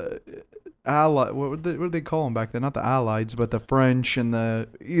the what did they call them back then? Not the Allies, but the French and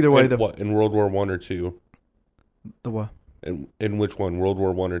either way. In World War One or two? The what? In which one? World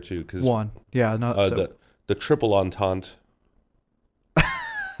War One or two? Cause, one. Yeah, not the Triple Entente.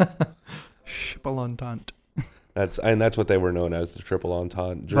 Triple Entente. That's what they were known as, the Triple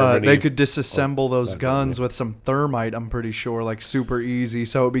Entente. Germany, but they could disassemble those guns with some thermite. I'm pretty sure, like super easy.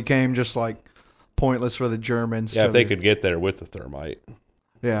 So it became just like pointless for the Germans. Yeah, if they could get there with the thermite.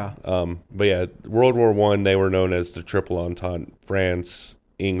 Yeah. But yeah, World War One, they were known as the Triple Entente: France,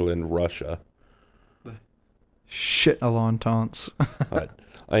 England, Russia. Shit, a l'entente. I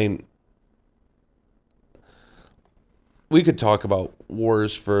mean, we could talk about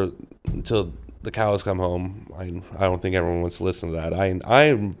wars until the cows come home. I don't think everyone wants to listen to that. I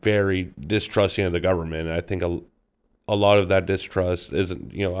am very distrusting of the government. And I think a lot of that distrust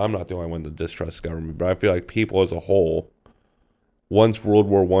isn't. I'm not the only one that distrusts government, but I feel like people as a whole. Once World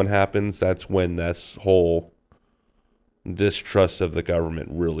War One happens, that's when this whole distrust of the government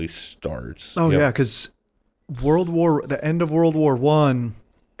really starts. Oh yeah, because the end of World War One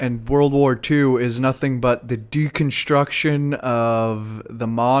and World War II is nothing but the deconstruction of the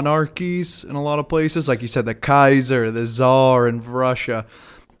monarchies in a lot of places. Like you said, the Kaiser, the Tsar in Russia,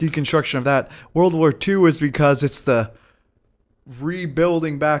 deconstruction of that. World War II is because it's the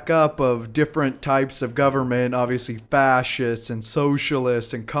rebuilding back up of different types of government, obviously fascists and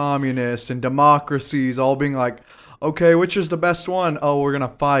socialists and communists and democracies all being like, okay, which is the best one? Oh, we're going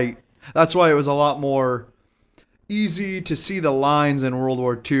to fight. That's why it was a lot more easy to see the lines in World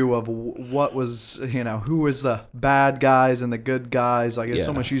War II of what was, who was the bad guys and the good guys. Like, it's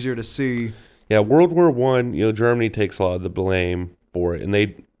so much easier to see. Yeah, World War I, Germany takes a lot of the blame for it.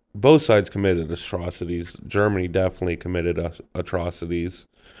 And both sides committed atrocities. Germany definitely committed atrocities.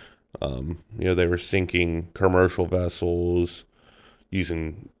 They were sinking commercial vessels,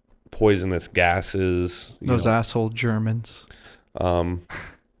 using poisonous gases. Those asshole Germans. But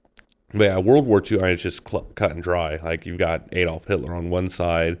yeah, World War II, it's just cut and dry. Like, you've got Adolf Hitler on one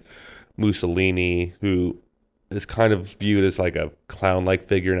side, Mussolini, who is kind of viewed as like a clown-like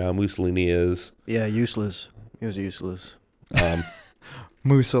figure now. Mussolini is. Yeah, useless. He was useless.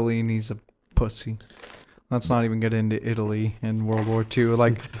 Mussolini's a pussy. Let's not even get into Italy in World War II.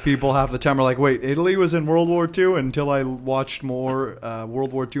 Like, people half the time are like, wait, Italy was in World War II? Until I watched more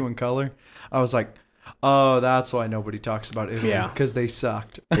World War II in color, I was like, oh, that's why nobody talks about Italy. Yeah. Because they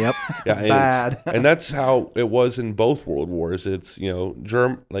sucked. Yep. Yeah, Bad. And that's how it was in both World Wars. It's,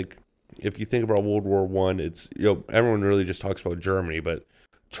 like, if you think about World War I, it's, everyone really just talks about Germany, but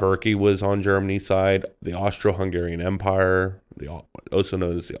Turkey was on Germany's side. The Austro-Hungarian Empire, also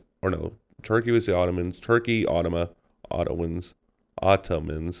known as Turkey was the Ottomans,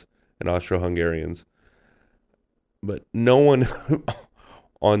 Ottomans, and Austro-Hungarians. But no one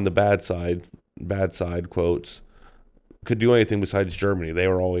on the bad side, quotes, could do anything besides Germany. They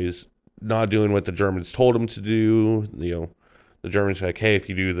were always not doing what the Germans told them to do. The Germans were like, hey, if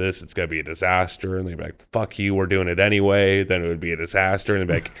you do this, it's going to be a disaster. And they'd be like, fuck you, we're doing it anyway. Then it would be a disaster. And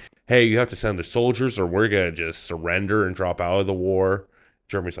they'd be like, hey, you have to send the soldiers or we're going to just surrender and drop out of the war.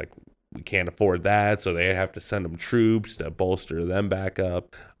 Germany's like, we can't afford that. So they have to send them troops to bolster them back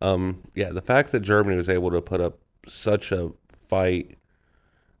up. The fact that Germany was able to put up such a fight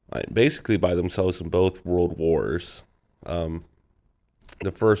basically by themselves in both world wars. The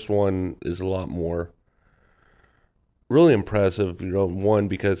first one is a lot more really impressive, one,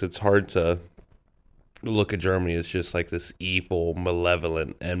 because it's hard to look at Germany as just like this evil,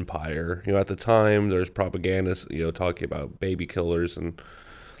 malevolent empire. At the time, there's propagandists, talking about baby killers, and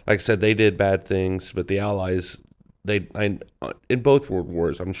like I said, they did bad things, but the Allies, in both world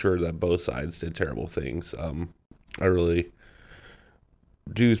wars, I'm sure that both sides did terrible things. I really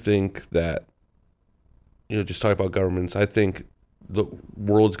do think that, just talk about governments, I think the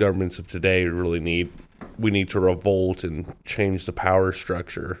world's governments of today we need to revolt and change the power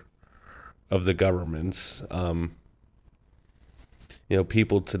structure of the governments.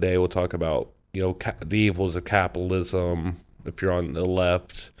 People today will talk about, the evils of capitalism. If you're on the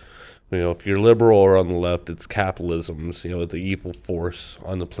left, if you're liberal or on the left, it's capitalism's, the evil force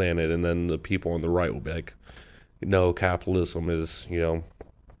on the planet. And then the people on the right will be like, no, capitalism is,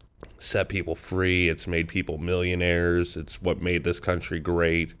 set people free. It's made people millionaires. It's what made this country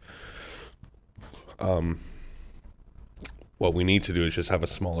great. What we need to do is just have a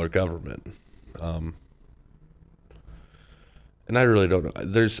smaller government. And I really don't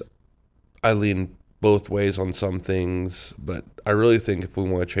know. I lean both ways on some things, but I really think if we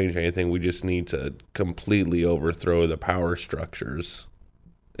want to change anything, we just need to completely overthrow the power structures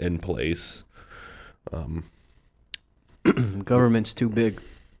in place. Government's too big.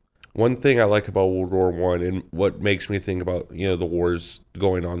 One thing I like about World War I, and what makes me think about, the wars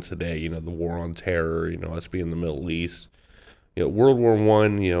going on today, the war on terror, us being in the Middle East. World War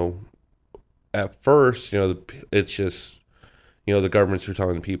I, at first, it's just, the governments are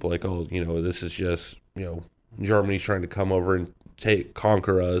telling people like, oh, this is just, Germany's trying to come over and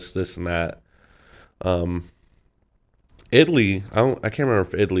conquer us, this and that. Italy, I can't remember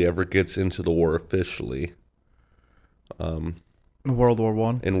if Italy ever gets into the war officially. World War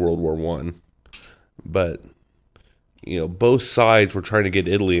I. In World War I. But, both sides were trying to get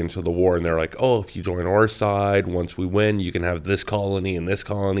Italy into the war, and they're like, oh, if you join our side, once we win, you can have this colony, and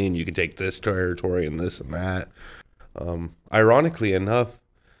you can take this territory and this and that. Ironically enough,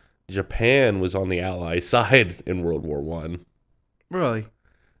 Japan was on the Allied side in World War I. Really?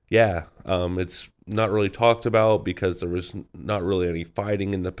 Yeah. It's not really talked about because there was not really any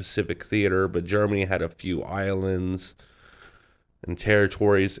fighting in the Pacific theater, but Germany had a few islands and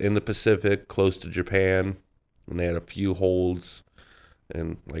territories in the Pacific close to Japan, and they had a few holds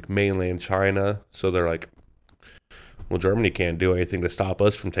in like mainland China. So they're like, well, Germany can't do anything to stop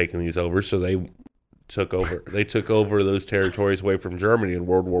us from taking these over, so they took over those territories away from Germany in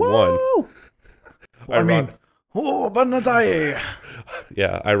World War I.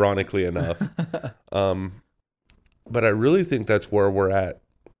 Yeah, ironically enough. But I really think that's where we're at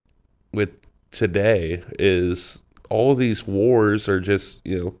with today is all these wars are just,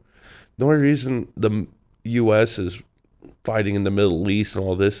 the only reason the U.S. is fighting in the Middle East and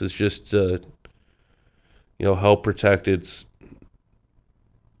all this is just to, help protect its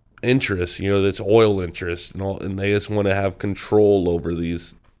interests, its oil interests and all, and they just want to have control over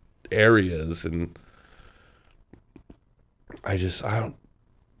these areas. And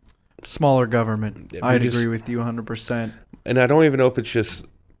Smaller government. We I'd just- agree with you 100%. And I don't even know if it's just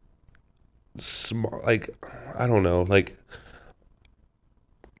like, I don't know. Like,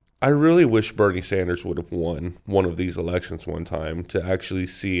 I really wish Bernie Sanders would have won one of these elections one time to actually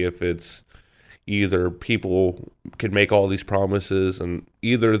see if it's either people can make all these promises and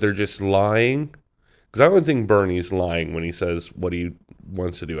either they're just lying. Because I don't think Bernie's lying when he says what he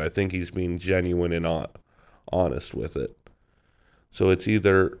wants to do. I think he's being genuine and not honest with it. So it's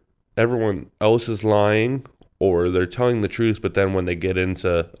either everyone else is lying or they're telling the truth, but then when they get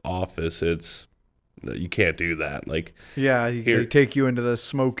into office, it's you can't do that. Like, Yeah, they take you into the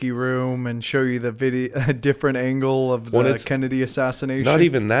smoky room and show you the video, a different angle of the Kennedy assassination. Not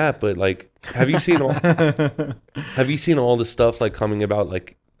even that, but like, have you seen all the stuff like coming about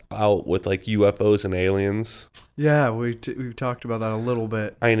like out with like UFOs and aliens? Yeah, we've talked about that a little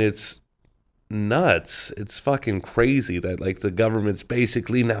bit. I mean, it's nuts. It's fucking crazy that like the government's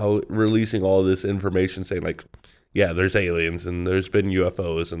basically now releasing all this information saying like, yeah, there's aliens and there's been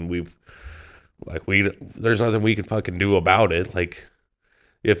UFOs and there's nothing we can fucking do about it. Like,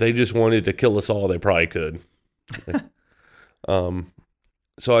 if they just wanted to kill us all, they probably could.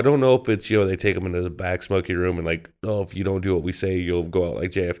 So I don't know if it's, they take them into the back smoky room and like, oh, if you don't do what we say, you'll go out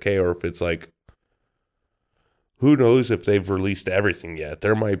like JFK, or if it's like, who knows if they've released everything yet.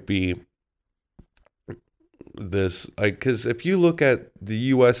 There might be this, like, because if you look at the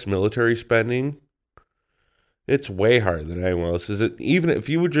U.S. military spending, it's way higher than anyone else. Even if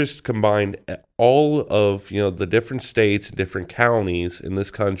you would just combine all of, the different states and different counties in this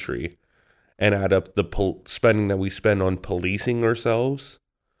country and add up the spending that we spend on policing ourselves,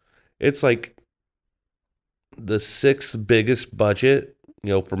 it's like the 6th biggest budget,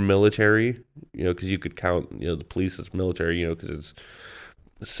 for military, because you could count, the police as military, because it's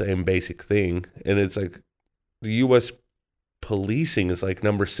the same basic thing. And it's like the U.S. policing is like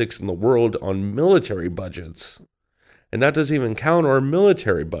number 6 in the world on military budgets. And that doesn't even count our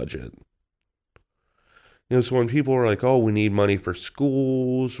military budget. So when people are like, oh, we need money for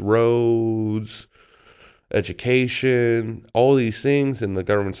schools, roads, education, all these things, and the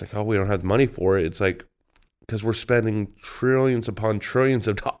government's like, oh, we don't have the money for it. It's like, because we're spending trillions upon trillions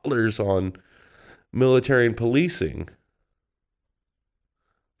of dollars on military and policing.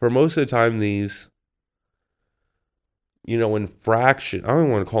 For most of the time, these, infraction, I don't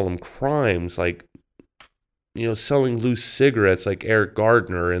want to call them crimes, like, selling loose cigarettes like Eric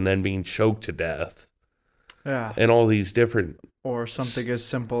Gardner and then being choked to death. Yeah. And all these different... Or something as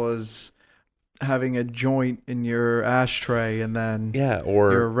simple as having a joint in your ashtray and then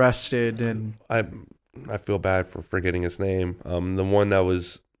you're arrested. And I feel bad for forgetting his name. The one that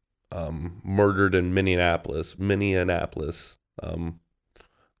was murdered in Minneapolis. The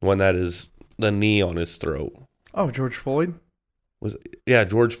one that is the knee on his throat. Oh, George Floyd?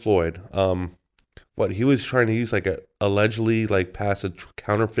 George Floyd. What he was trying to use, like, allegedly, like, pass a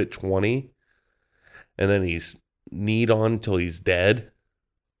counterfeit 20, and then he's kneed on until he's dead.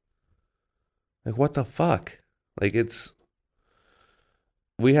 Like, what the fuck? Like,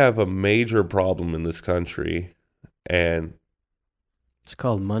 we have a major problem in this country, and it's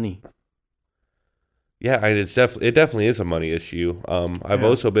called money. Yeah, and it definitely is a money issue. I've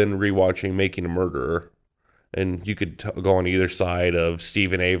also been rewatching Making a Murderer. And you could go on either side of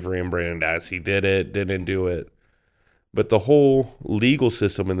Stephen Avery and Brandon Dassey. Did it, didn't do it. But the whole legal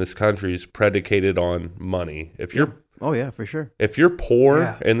system in this country is predicated on money. If you're, oh yeah, for sure. If you're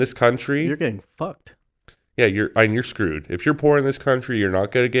poor in this country, you're getting fucked. Yeah, you're screwed. If you're poor in this country, you're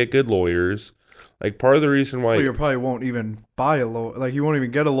not going to get good lawyers. Like, part of the reason why you probably won't even buy a lawyer. Like, you won't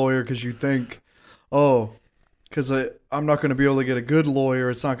even get a lawyer because you think, because I'm not going to be able to get a good lawyer.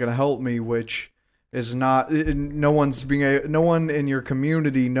 It's not going to help me, which is not, no one in your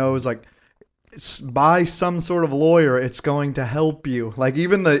community knows, like, buy some sort of lawyer, it's going to help you. Like,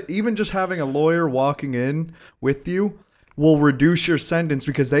 even just having a lawyer walking in with you will reduce your sentence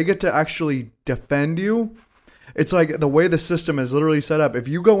because they get to actually defend you. It's like the way the system is literally set up. If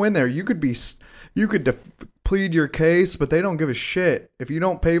you go in there, you could plead your case, but they don't give a shit. If you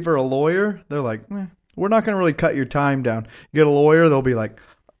don't pay for a lawyer, they're like, we're not going to really cut your time down. You get a lawyer, they'll be like,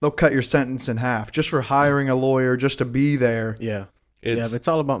 they'll cut your sentence in half just for hiring a lawyer just to be there. Yeah. But it's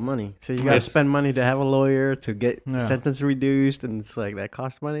all about money. So you got to spend money to have a lawyer to get sentence reduced, and it's like that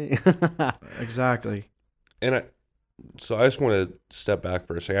costs money. Exactly. And I just want to step back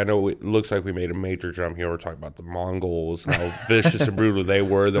for a second. I know it looks like we made a major jump here. We're talking about the Mongols, how vicious and brutal they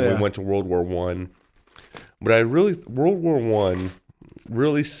were. Then we went to World War I. But World War I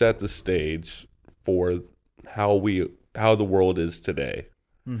really set the stage for how the world is today.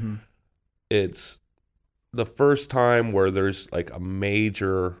 Mm-hmm. It's the first time where there's like a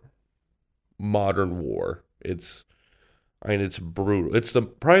major modern war. It's brutal. It's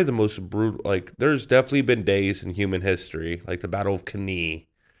probably the most brutal. Like, there's definitely been days in human history, like the Battle of Cannae,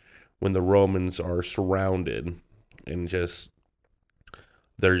 when the Romans are surrounded and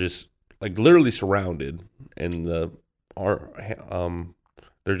they're just like literally surrounded, and they're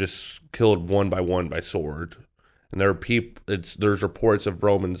just killed one by one by sword. And there's reports of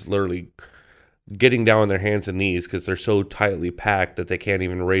Romans literally getting down on their hands and knees because they're so tightly packed that they can't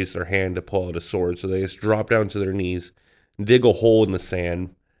even raise their hand to pull out a sword. So they just drop down to their knees, dig a hole in the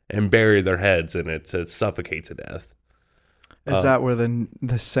sand, and bury their heads in it to suffocate to death. Is that where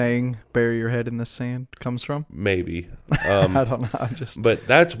the saying "bury your head in the sand" comes from? Maybe. I don't know. But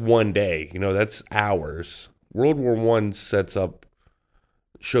that's one day. That's hours. World War I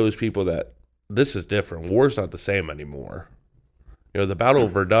shows people that this is different. War's not the same anymore. The Battle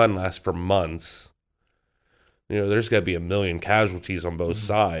of Verdun lasts for months. There's got to be 1 million casualties on both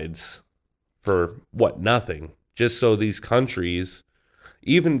sides for what? Nothing. Just so these countries,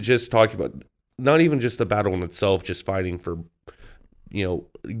 even just talking about, not even just the battle in itself, just fighting for,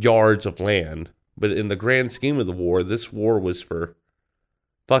 yards of land. But in the grand scheme of the war, this war was for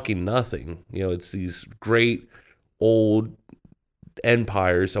fucking nothing. It's these great old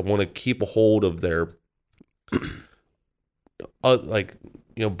empires that want to keep a hold of their,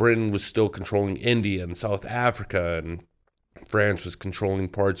 Britain was still controlling India and South Africa, and France was controlling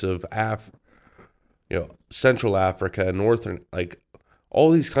parts of Central Africa and Northern,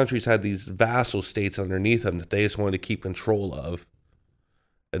 all these countries had these vassal states underneath them that they just wanted to keep control of.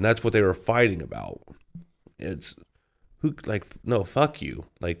 And that's what they were fighting about. No, fuck you.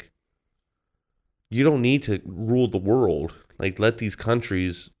 You don't need to rule the world. Let these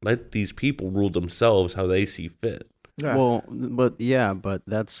people rule themselves how they see fit. Yeah. Well, but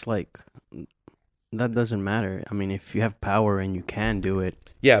that's that doesn't matter. I mean, if you have power and you can do it.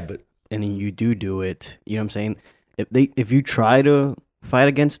 Yeah, but. And then you do it. You know what I'm saying? If you try to fight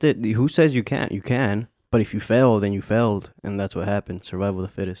against it, who says you can't? You can. But if you fail, then you failed. And that's what happened. Survival of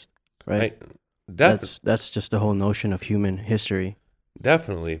the fittest. Right? That's just the whole notion of human history.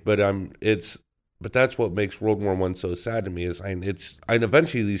 Definitely. But But that's what makes World War I so sad to me is,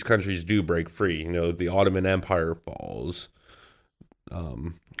 eventually these countries do break free. The Ottoman Empire falls,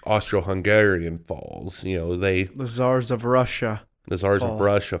 Austro-Hungarian falls. The Tsars of Russia. The Tsars of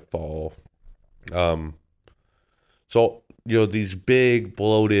Russia fall. So these big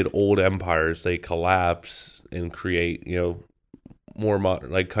bloated old empires, they collapse and create more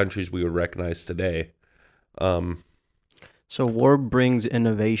modern countries we would recognize today. So war brings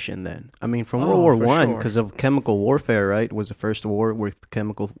innovation then. I mean, from World War I, because of chemical warfare, right? Was the first war with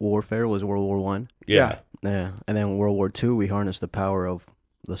chemical warfare was World War I. Yeah. And then World War II, we harnessed the power of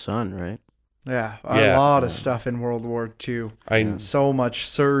the sun, right? Yeah, a lot of stuff in World War II. So much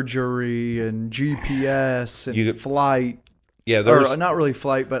surgery and GPS and flight. Yeah, not really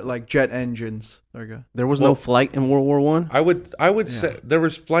flight, but jet engines. There you go. There was no flight in World War I? I would say there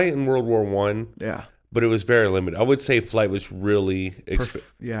was flight in World War I. Yeah. But it was very limited. I would say flight was really... It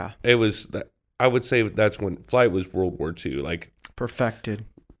was... I would say that's when flight was World War II. Perfected.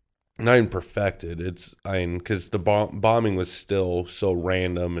 Not even perfected. Because the bombing was still so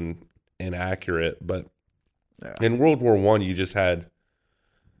random and inaccurate. But in World War I, you just had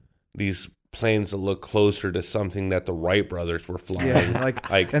these planes that look closer to something that the Wright brothers were flying. Yeah,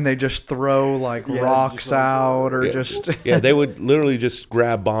 and they just throw rocks out or just... Yeah, they would literally just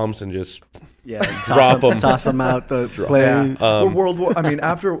grab bombs and just... Yeah, toss them out the plane. World War.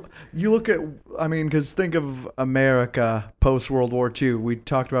 After you look at, because think of America post World War II. We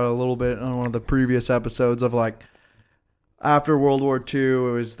talked about it a little bit on one of the previous episodes of after World War II,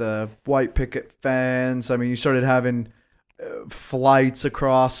 it was the white picket fence. You started having flights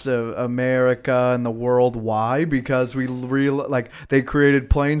across America and the world. Why? Because we they created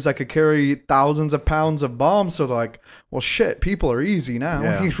planes that could carry thousands of pounds of bombs. So well, shit, people are easy now.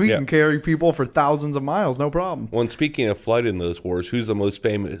 Yeah. We can carry people for thousands of miles, no problem. Well, and speaking of flight in those wars, who's the most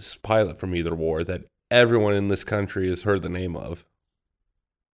famous pilot from either war that everyone in this country has heard the name of?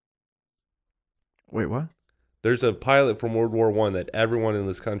 Wait, what? There's a pilot from World War I that everyone in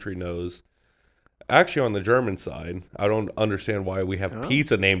this country knows. Actually, on the German side, I don't understand why we have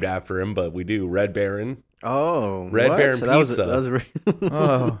pizza named after him, but we do. Red Baron. Oh, Red Baron so pizza. That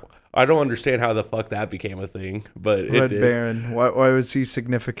was I don't understand how the fuck that became a thing, but Red Baron. Why was he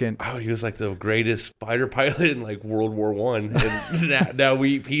significant? Oh, he was the greatest fighter pilot in World War I, and now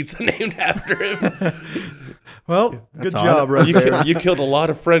we eat pizza named after him. Well, good job, Red Baron. You killed a lot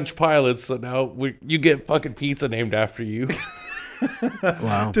of French pilots, so now you get fucking pizza named after you.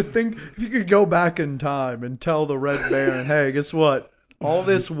 Wow. To think if you could go back in time and tell the Red Baron, hey, guess what? all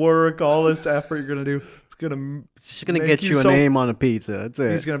this work, all this effort you're gonna do, it's just gonna get you a name on a pizza. That's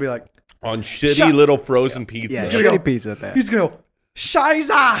it. He's gonna be like on shitty little frozen pizza. Yeah, He's shitty gonna go- pizza at that. He's gonna go,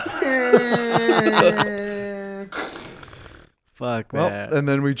 Scheiße! Fuck Well, that. and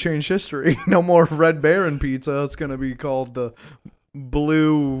then we change history. No more Red Baron pizza. It's gonna be called the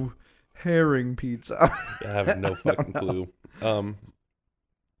Blue Herring pizza. I have no fucking clue.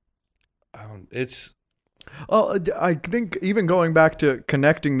 It's I think even going back to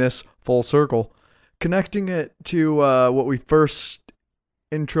connecting this full circle, connecting it to what we first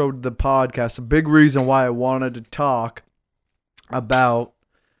introed the podcast, a big reason why I wanted to talk about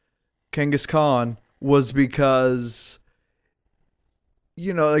Genghis Khan was because,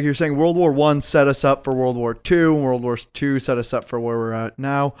 you know, like you're saying, World War I set us up for World War II, and World War II set us up for where we're at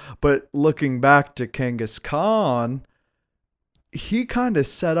now. But looking back to Genghis Khan, he kind of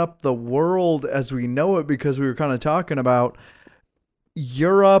set up the world as we know it, because we were kind of talking about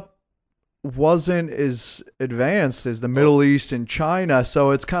Europe wasn't as advanced as the Middle East and China.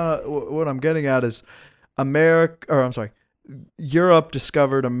 So it's kind of what I'm getting at is Europe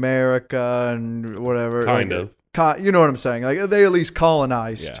discovered America and whatever. kind of. You know what I'm saying? Like they at least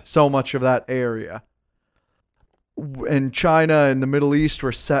colonized so much of that area. And China and the Middle East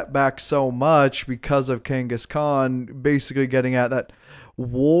were set back so much because of Genghis Khan, basically getting at that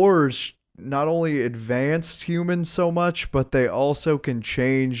wars not only advanced humans so much, but they also can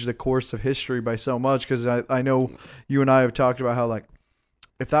change the course of history by so much. Because I know you and I have talked about how, like,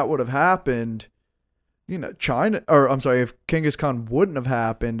 if that would have happened, you know, if Genghis Khan wouldn't have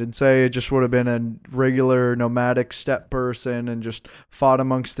happened, and say it just would have been a regular nomadic steppe person and just fought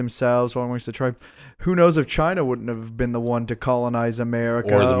amongst themselves, fought amongst the tribe, who knows if China wouldn't have been the one to colonize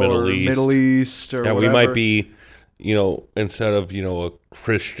America Or the Middle East or Yeah, whatever. we might be, you know, instead of, you know, a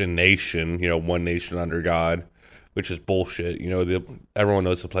Christian nation, you know, one nation under God, which is bullshit. You know, everyone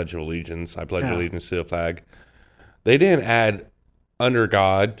knows the Pledge of Allegiance. I pledge allegiance to the flag. They didn't add under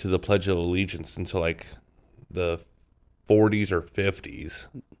God to the Pledge of Allegiance until like the 40s or 50s.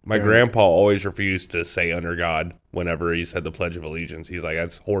 My grandpa always refused to say under God whenever he said the Pledge of Allegiance. He's like,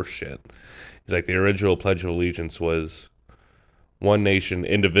 that's horse shit. He's like, the original Pledge of Allegiance was one nation,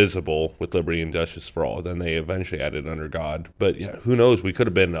 indivisible, with liberty and justice for all. Then they eventually added under God. But yeah, who knows? We could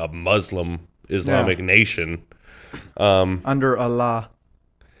have been a Muslim Islamic nation. Under Allah.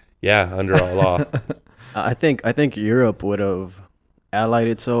 Yeah, under Allah. I think Europe would have allied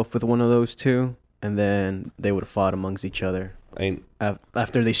itself with one of those two, and then they would have fought amongst each other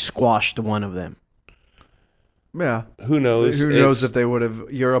after they squashed one of them. Yeah. Who knows? Who knows if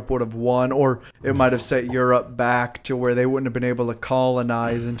Europe would have won, or it might have set Europe back to where they wouldn't have been able to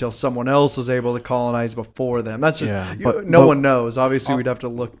colonize until someone else was able to colonize before them. That's just, no one knows. Obviously, we'd have to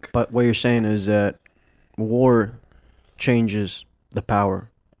look. But what you're saying is that war changes the power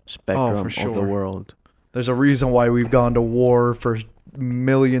spectrum of the world. There's a reason why we've gone to war for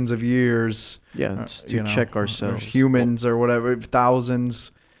millions of years. Yeah, it's to check ourselves. Humans or whatever,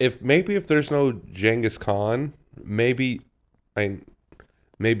 thousands. If there's no Genghis Khan, maybe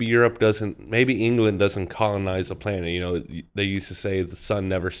Europe doesn't, maybe England doesn't colonize the planet. You know, they used to say the sun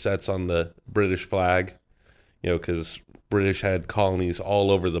never sets on the British flag, you know, because British had colonies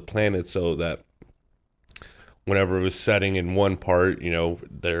all over the planet, so that whenever it was setting in one part, you know,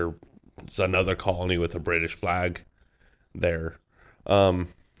 there's another colony with a British flag there.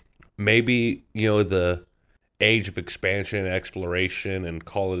 Maybe, you know, the age of expansion, exploration, and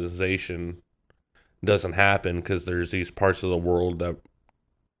colonization doesn't happen because there's these parts of the world that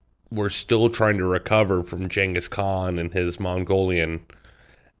we're still trying to recover from Genghis Khan and his Mongolian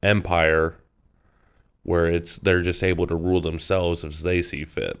empire, where they're just able to rule themselves as they see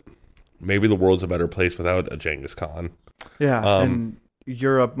fit. Maybe the world's a better place without a Genghis Khan. Yeah, and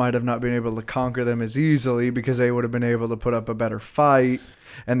Europe might have not been able to conquer them as easily because they would have been able to put up a better fight,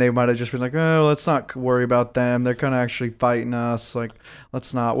 and they might have just been like, oh, let's not worry about them. They're kind of actually fighting us. Like,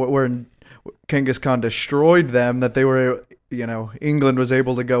 let's not. Where Genghis Khan destroyed them, that they were, you know, England was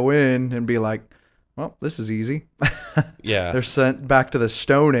able to go in and be like, well, this is easy. Yeah. They're sent back to the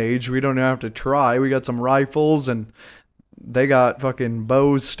Stone Age. We don't even have to try. We got some rifles, and they got fucking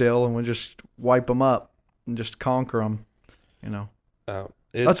bows still, and we just wipe them up and just conquer them, you know.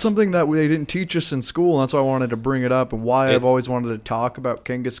 That's something that they didn't teach us in school, and that's why I wanted to bring it up, and why I've always wanted to talk about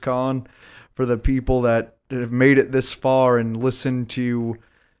Genghis Khan for the people that have made it this far and listen to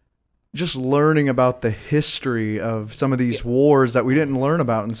just learning about the history of some of these wars that we didn't learn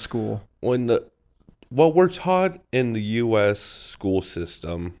about in school. What we're taught in the U.S. school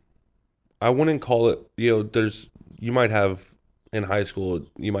system, I wouldn't call it, you know, you might have in high school,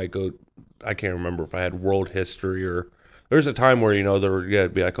 you might go, I can't remember if I had world history or There's a time where, they're going to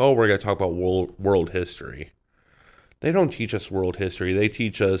be like, oh, we're going to talk about world history. They don't teach us world history. They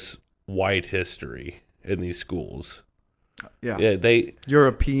teach us white history in these schools. Yeah.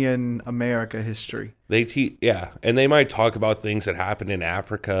 European America history. And they might talk about things that happened in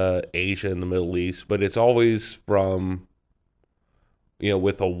Africa, Asia, and the Middle East, but it's always from,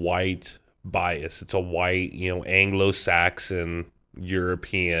 with a white bias. It's a white, Anglo-Saxon,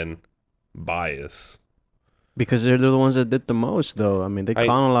 European bias. Because they're the ones that did the most, though. I mean, they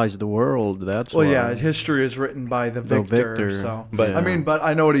colonized the world. That's why. Yeah, history is written by the victor. So, but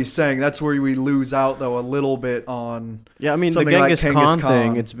I know what he's saying. That's where we lose out, though, a little bit on. Yeah, I mean, the Genghis Khan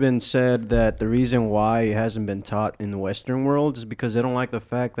thing. It's been said that the reason why it hasn't been taught in the Western world is because they don't like the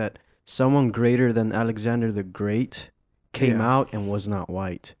fact that someone greater than Alexander the Great came out and was not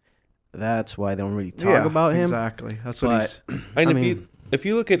white. That's why they don't really talk about him. Exactly. That's what he's. If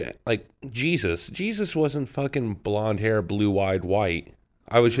you look at, like, Jesus wasn't fucking blonde hair, blue-eyed, white.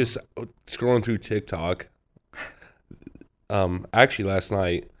 I was just scrolling through TikTok, actually last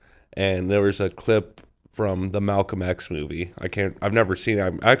night, and there was a clip from the Malcolm X movie. I've never seen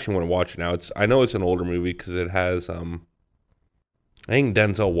it. I actually want to watch it now. I know it's an older movie because it has, I think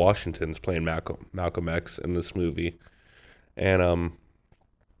Denzel Washington's playing Malcolm X in this movie. And,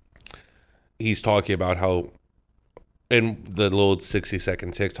 he's talking about how, in the little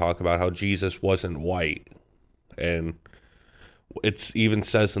 60-second TikTok, about how Jesus wasn't white. And it's even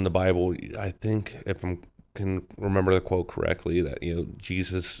says in the Bible, I think, if I can remember the quote correctly, that,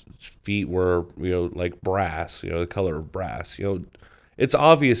 Jesus' feet were, like brass, the color of brass. It's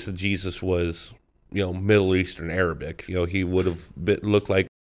obvious that Jesus was, Middle Eastern Arabic. He would have looked like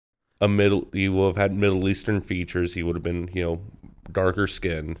he would have had Middle Eastern features. He would have been, darker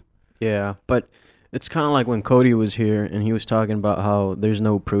skinned. Yeah, but it's kind of like when Cody was here and he was talking about how there's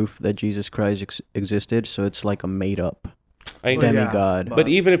no proof that Jesus Christ existed, so it's like a made-up demigod. But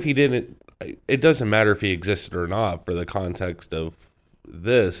even if he didn't, it doesn't matter if he existed or not for the context of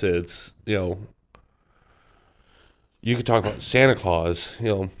this. It's, you could talk about Santa Claus,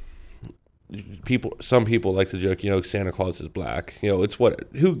 some people like to joke, Santa Claus is black.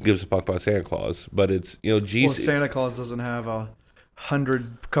 Who gives a fuck about Santa Claus? But it's, Jesus. Well, Santa Claus doesn't have a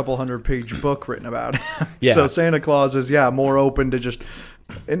couple hundred page book written about it. So Santa Claus is more open to just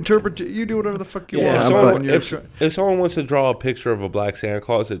interpret. You do whatever the fuck you want. If someone wants to draw a picture of a black Santa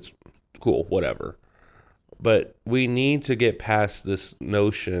Claus, it's cool, whatever. But we need to get past this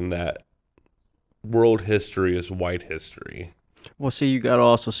notion that world history is white history. Well, see, you got to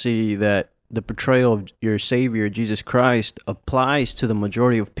also see that the portrayal of your Savior, Jesus Christ, applies to the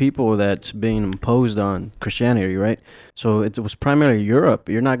majority of people that's being imposed on Christianity, right? So it was primarily Europe.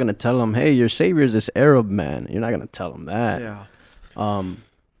 You're not going to tell them, hey, your Savior is this Arab man. You're not going to tell them that. Yeah.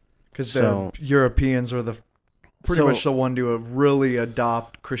 Because the Europeans were pretty much the one to really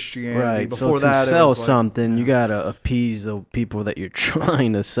adopt Christianity. Right. Before so to sell something, you got to appease the people that you're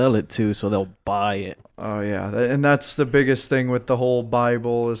trying to sell it to so they'll buy it. Oh, yeah. And that's the biggest thing with the whole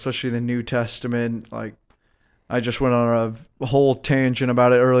Bible, especially the New Testament. Like, I just went on a whole tangent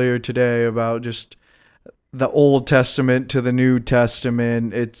about it earlier today about just the Old Testament to the New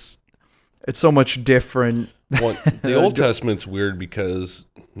Testament. It's so much different. Well, the Old Testament's weird because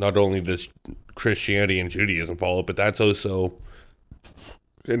not only does Christianity and Judaism follow it, but that's also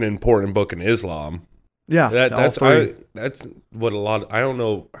an important book in Islam. Yeah, that's what a lot. I don't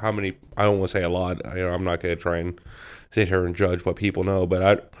know how many. I don't want to say a lot. I'm not going to try and sit here and judge what people know,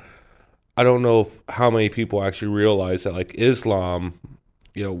 but I don't know how many people actually realize that, like, Islam,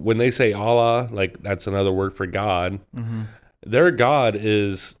 when they say Allah, like, that's another word for God. Mm-hmm. Their God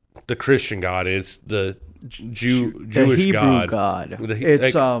is the Christian God. It's the Jewish Hebrew God.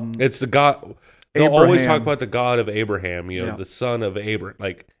 It's the God. They'll Abraham. always talk about the God of Abraham. The son of Abraham.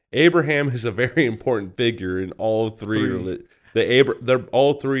 Like, Abraham is a very important figure in all three. They're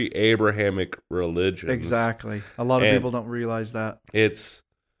all three Abrahamic religions. Exactly. A lot of people don't realize that. It's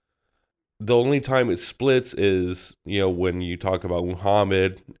the only time it splits is when you talk about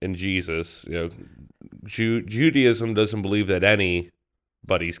Muhammad and Jesus. Judaism doesn't believe that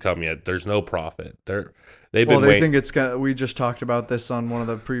anybody's come yet. There's no prophet. They think it's gonna. We just talked about this on one of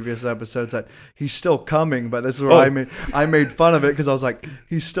the previous episodes that he's still coming, but this is where I made fun of it because I was like,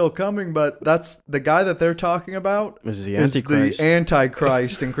 he's still coming, but that's the guy that they're talking about is the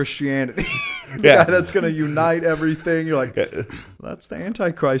Antichrist in Christianity. The guy that's gonna unite everything. You're like, that's the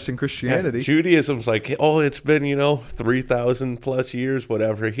Antichrist in Christianity. Yeah, Judaism's like, it's been 3,000 plus years,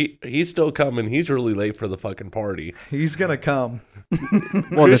 whatever. He's still coming. He's really late for the fucking party. He's gonna come.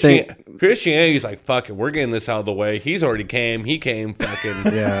 Well, Christianity's like, fuck it, we're getting this out of the way. He's already came. He came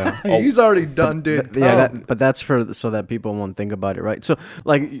fucking. Yeah. He's already done, dude. But that's so that people won't think about it, right? So,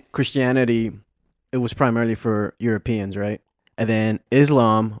 like, Christianity, it was primarily for Europeans, right? And then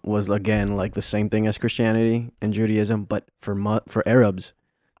Islam was, again, like the same thing as Christianity and Judaism, but for Arabs.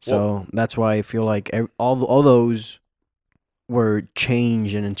 So that's why I feel like all those were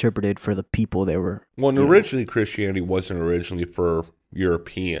changed and interpreted for the people they were. Well, originally Christianity wasn't originally for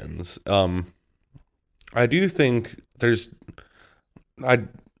Europeans. I do think there's, I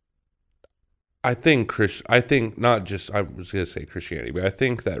think not just, I was gonna say Christianity, but I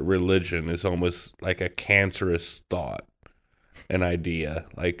think that religion is almost like a cancerous thought, an idea.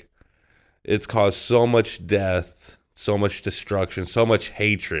 Like, it's caused so much death, so much destruction, so much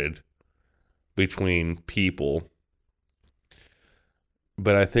hatred between people.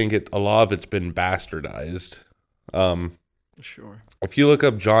 But I think a lot of it's been bastardized. Sure. If you look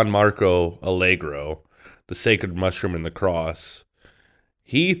up John Marco Allegro, The Sacred Mushroom and the Cross,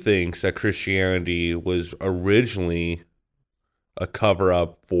 he thinks that Christianity was originally a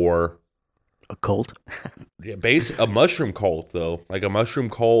cover-up for a cult. Yeah, a mushroom cult, though. Like a mushroom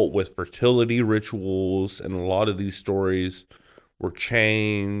cult with fertility rituals, and a lot of these stories were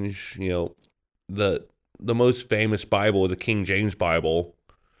changed. You know, the most famous Bible, the King James Bible,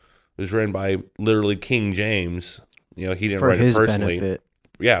 was written by literally King James. You know, he didn't write it personally. Benefit.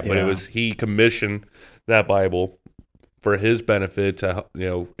 Yeah, but he commissioned that Bible for his benefit to, you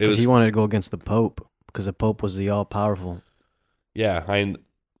know, because he wanted to go against the Pope, because the Pope was the all-powerful. Yeah,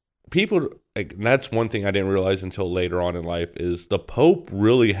 people, like, and that's one thing I didn't realize until later on in life, is the Pope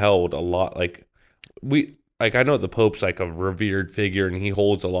really held a lot, I know the Pope's like a revered figure and he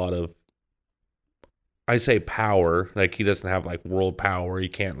holds a lot of, I say power, like he doesn't have like world power, he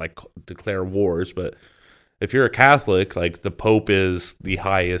can't like declare wars, but if you're a Catholic, like the Pope is the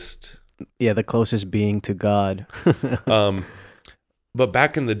highest. Yeah, the closest being to God. But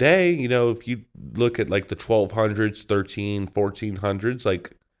back in the day, you know, if you look at like the 1200s, 1400s,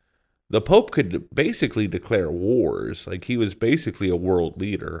 like the Pope could basically declare wars. Like he was basically a world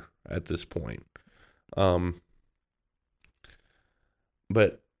leader at this point. But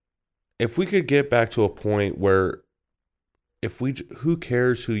if we could get back to a point where who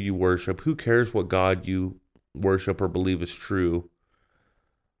cares who you worship? Who cares what God you worship or believe is true?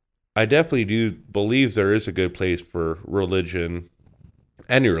 I definitely do believe there is a good place for religion,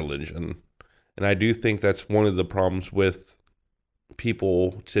 any religion. And I do think that's one of the problems with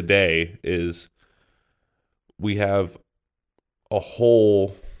people today is we have a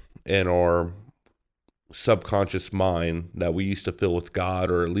hole in our subconscious mind that we used to fill with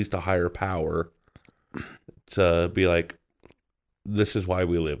God or at least a higher power to be like, this is why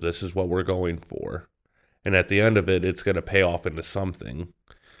we live. This is what we're going for. And at the end of it, it's going to pay off into something.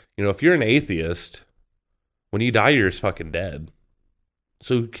 You know, if you're an atheist, when you die, you're just fucking dead.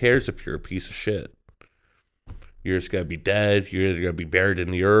 So who cares if you're a piece of shit? You're just going to be dead. You're either going to be buried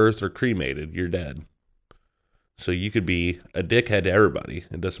in the earth or cremated. You're dead. So you could be a dickhead to everybody.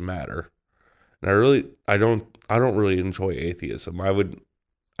 It doesn't matter. And I don't really enjoy atheism.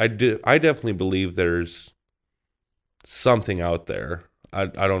 I definitely believe there's something out there. I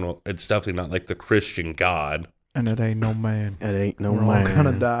don't know. It's definitely not like the Christian God. And it ain't no man. It ain't no We're man. all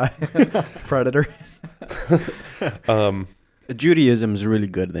gonna die. Predator. Judaism is really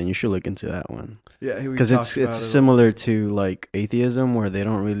good. Then you should look into that one. Yeah, because it's similar to like atheism, where they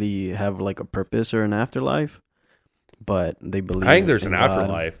don't really have like a purpose or an afterlife, but they believe. I think there's an God.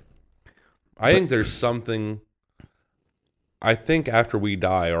 afterlife. I think there's something. I think after we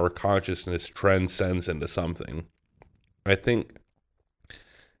die, our consciousness transcends into something. I think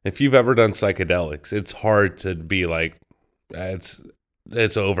if you've ever done psychedelics, it's hard to be like, it's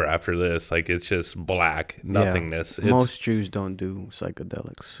over after this. Like, it's just black nothingness. Yeah. Most Jews don't do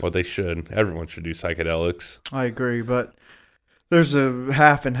psychedelics. Well, they should. Everyone should do psychedelics. I agree, but there's a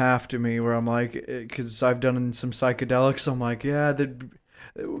half and half to me where I'm like, because I've done some psychedelics, I'm like, yeah,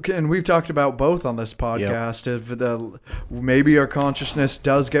 and we've talked about both on this podcast. Yep. If maybe our consciousness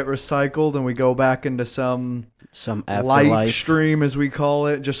does get recycled and we go back into some life stream, as we call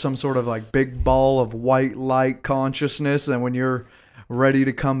it, just some sort of like big ball of white light consciousness, and when you're ready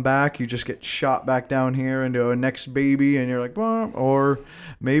to come back, you just get shot back down here into a next baby, and you're like, well, or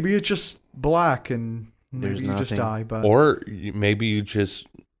maybe it's just black and maybe you just die. But or maybe you just,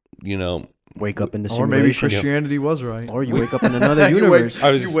 you know, wake up in the simulation. Or maybe Christianity was right. Or you wake up in another universe.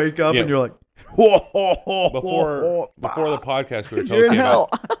 You wake up and you're like, before the podcast we were talking about,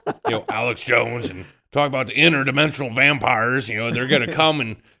 you know, Alex Jones and talk about the interdimensional vampires. You know, they're going to come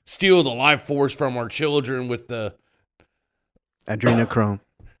and steal the life force from our children with the adrenochrome.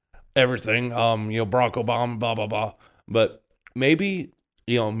 everything. Barack Obama, blah blah blah. But maybe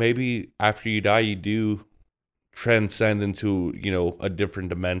after you die, you do transcend into a different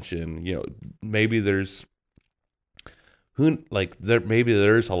dimension. Maybe there's maybe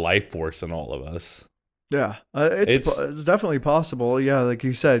there's a life force in all of us. Yeah, it's definitely possible. Yeah, like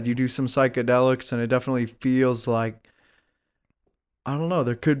you said, you do some psychedelics, and it definitely feels like, I don't know,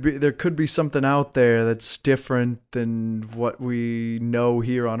 there could be something out there that's different than what we know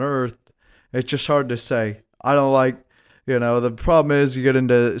here on Earth. It's just hard to say. I don't like, the problem is you get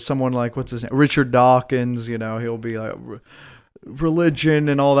into someone like, what's his name, Richard Dawkins. He'll be like religion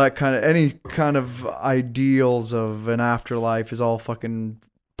and all that any kind of ideals of an afterlife is all fucking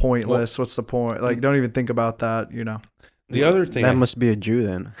pointless. What's the point? Like, don't even think about that. The other thing that must be a Jew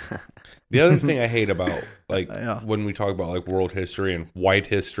then. The other thing I hate about when we talk about world history and white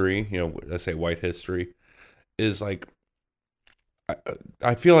history, let's say white history, is I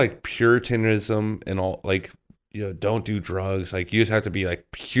feel like Puritanism and all, don't do drugs. You just have to be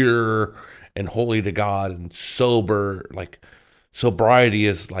pure and holy to God and sober. Sobriety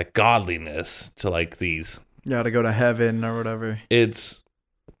is godliness to these. Yeah, to go to heaven or whatever.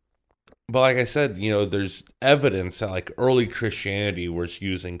 But like I said, there's evidence that early Christianity was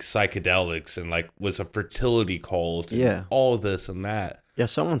using psychedelics and was a fertility cult. And all this and that. Yeah,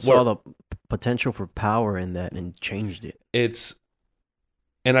 someone saw the potential for power in that and changed it.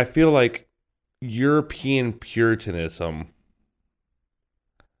 And I feel like European Puritanism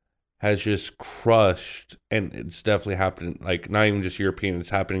has just crushed, and it's definitely happening. Not even just European, it's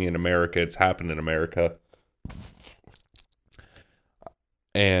happening in America. It's happened in America.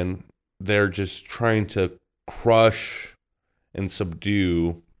 And they're just trying to crush and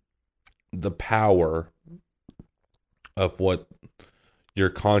subdue the power of what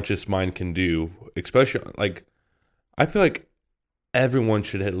your conscious mind can do. Especially, I feel like everyone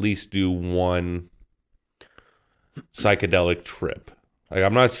should at least do one psychedelic trip.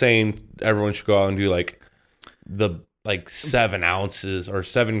 I'm not saying everyone should go out and do the 7 ounces or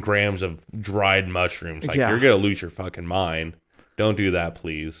 7 grams of dried mushrooms. You're gonna lose your fucking mind. Don't do that,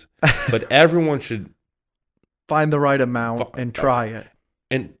 please. But everyone should find the right amount and try it.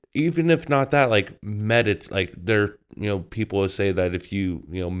 And even if not that, meditate. There, people will say that if you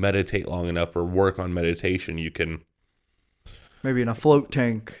meditate long enough or work on meditation, you can maybe in a float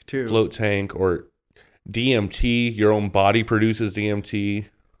tank too. Float tank or DMT. Your own body produces DMT.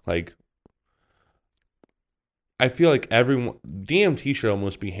 I feel like DMT should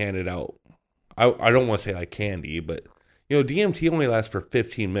almost be handed out. I don't want to say candy, but DMT only lasts for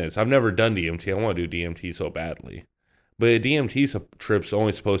 15 minutes. I've never done DMT. I want to do DMT so badly. But a DMT trip's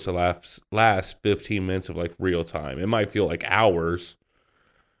only supposed to last 15 minutes of real time. It might feel like hours,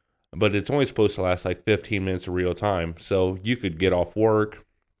 but it's only supposed to last 15 minutes of real time. So you could get off work,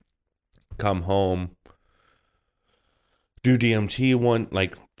 come home, do DMT one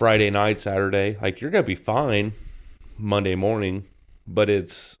Friday night, Saturday. You're going to be fine Monday morning, but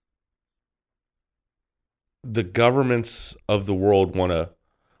it's the governments of the world want to.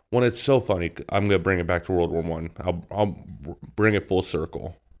 It's so funny. I'm gonna bring it back to World War One. I'll bring it full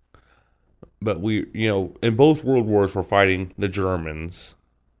circle. But we, in both world wars, we're fighting the Germans,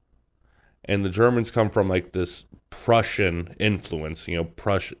 and the Germans come from this Prussian influence.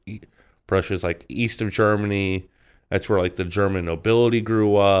 Prussia's east of Germany. That's where the German nobility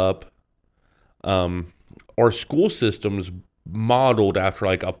grew up. Our school system's modeled after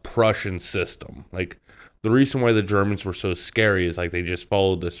a Prussian system. The reason why the Germans were so scary is they just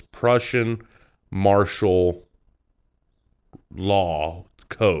followed this Prussian martial law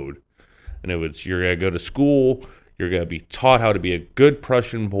code. And it was, you're going to go to school, you're going to be taught how to be a good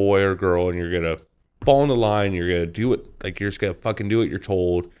Prussian boy or girl, and you're going to fall in the line, you're going to do it, you're just going to fucking do what you're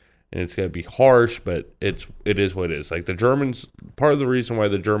told, and it's going to be harsh, but it is what it is. The Germans, part of the reason why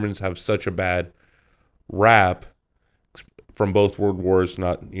the Germans have such a bad rap from both world wars,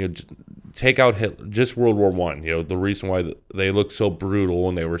 take out Hitler, just World War One. The reason why they look so brutal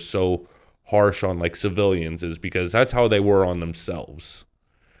and they were so harsh on civilians is because that's how they were on themselves.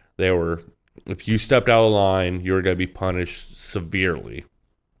 They were, if you stepped out of line, you were going to be punished severely.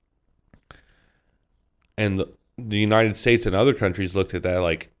 And the United States and other countries looked at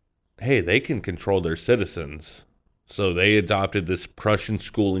that hey, they can control their citizens. So they adopted this Prussian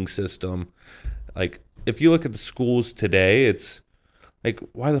schooling system. If you look at the schools today, it's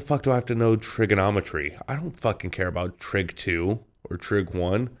why the fuck do I have to know trigonometry? I don't fucking care about Trig 2 or Trig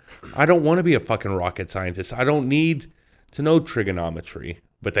 1. I don't want to be a fucking rocket scientist. I don't need to know trigonometry.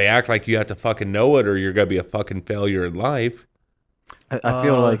 But they act like you have to fucking know it or you're going to be a fucking failure in life. I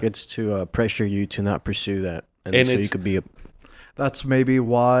feel like it's to pressure you to not pursue that. And so you could be that's maybe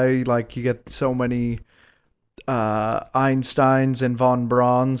why like you get so many Einsteins and von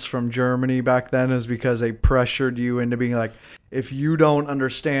Brauns from Germany back then, is because they pressured you into being like, if you don't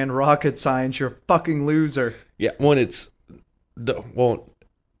understand rocket science, you're a fucking loser. Yeah, when I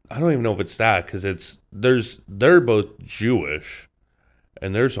don't even know if it's that, because they're both Jewish,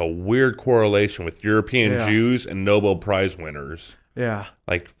 and there's a weird correlation with European Jews and Nobel Prize winners. Yeah.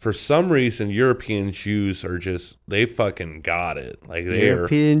 Like, for some reason, European Jews are just, they fucking got it. Like, they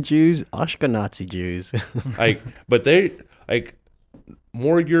European Jews, Ashkenazi Jews. like, but they, like,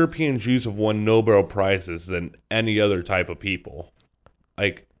 more European Jews have won Nobel Prizes than any other type of people.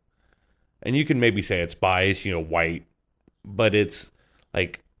 Like, and you can maybe say it's biased, white, but it's,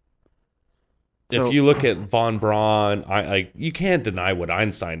 like, if you look at von Braun, you can't deny what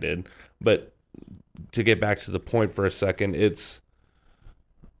Einstein did. But to get back to the point for a second, it's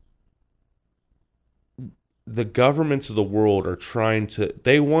the governments of the world are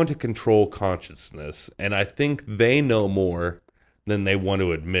they want to control consciousness. And I think they know more than they want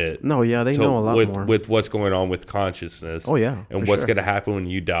to admit. No, yeah, they know a lot more. With what's going on with consciousness. Oh, yeah. And what's going to happen when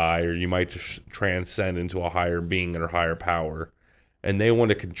you die, or you might just transcend into a higher being or higher power. And they want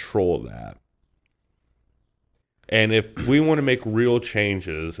to control that. And if we want to make real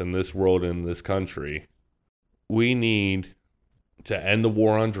changes in this world, in this country, we need to end the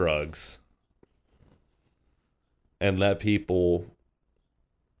war on drugs and let people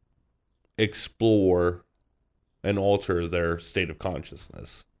explore and alter their state of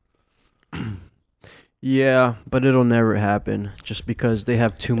consciousness. Yeah, but it'll never happen just because they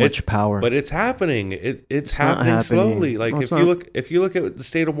have too much power. But it's happening. It's happening slowly. Like, if you look at the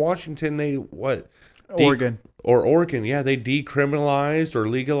state of Washington, they Oregon, yeah, they decriminalized or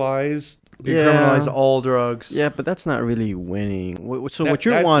legalized. Decriminalize all drugs. Yeah, but that's not really winning. So what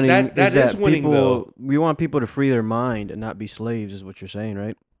you're wanting is that winning, people, though. We want people to free their mind and not be slaves, is what you're saying,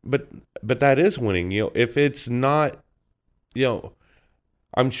 right? But that is winning. If it's not,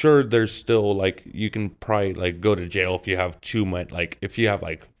 I'm sure there's still, like, you can probably, like, go to jail if you have too much, like, if you have,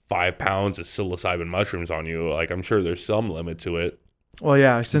 like, 5 pounds of psilocybin mushrooms on you. Like, I'm sure there's some limit to it. Well,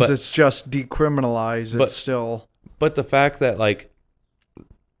 yeah, since it's just decriminalized, it's still. But the fact that, like,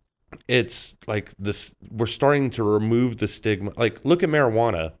 it's like this, we're starting to remove the stigma. Like, look at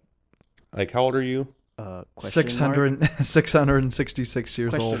marijuana. Like, how old are you? 666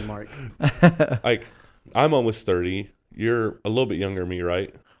 years old. Question mark. Like, I'm almost 30. You're a little bit younger than me,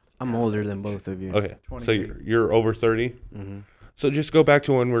 right? I'm older than both of you. Okay, so you're over 30. Mm-hmm. So just go back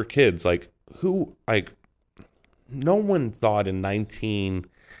to when we were kids. Like, no one thought in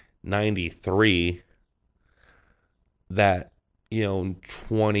 1993 that,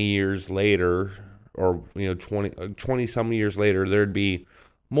 20 years later, or 20 some years later, there'd be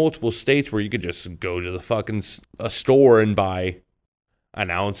multiple states where you could just go to the fucking a store and buy an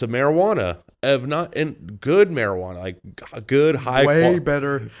ounce of marijuana, good marijuana, like good high way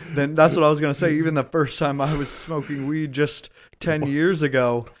better than, that's what I was gonna say. Even the first time I was smoking weed just 10 years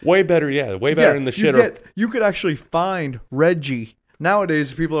ago, way better than the shit. You could actually find Reggie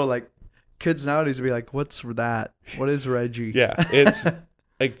nowadays. People are like, kids nowadays would be like, "What's that? What is Reggie?" Yeah, it's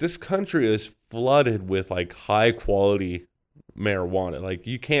like, this country is flooded with, like, high quality marijuana. Like,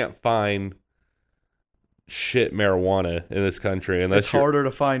 you can't find shit marijuana in this country, and it's harder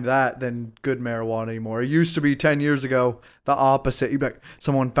to find that than good marijuana anymore. It used to be 10 years ago the opposite. You'd be like,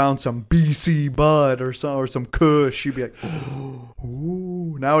 someone found some BC bud or some Kush. You'd be like,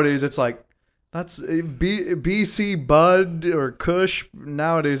 ooh. Nowadays it's like, that's BC bud or Kush.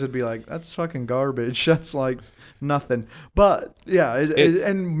 Nowadays it'd be like, that's fucking garbage. That's like nothing. But yeah,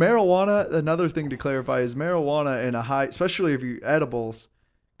 and marijuana, another thing to clarify is marijuana in a high, especially if you edibles,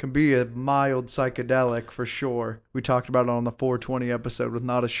 can be a mild psychedelic for sure. We talked about it on the 420 episode with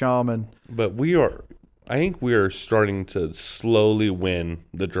Not a Shaman. But I think we are starting to slowly win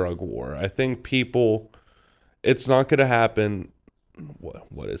the drug war. I think it's not going to happen.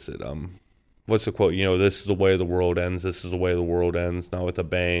 What is it? What's the quote? This is the way the world ends. This is the way the world ends. Not with a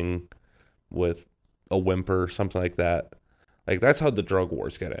bang, with a whimper, something like that. Like, that's how the drug war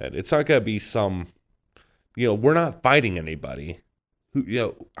is going to end. It's not going to be some, we're not fighting anybody.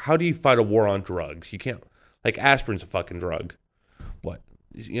 How do you fight a war on drugs? You can't. Like, aspirin's a fucking drug. What?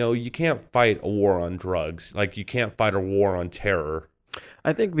 You can't fight a war on drugs. Like, you can't fight a war on terror.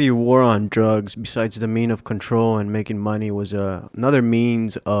 I think the war on drugs, besides the mean of control and making money, was another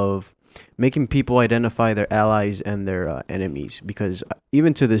means of making people identify their allies and their enemies. Because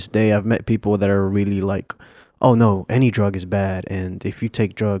even to this day, I've met people that are really like, oh no, any drug is bad, and if you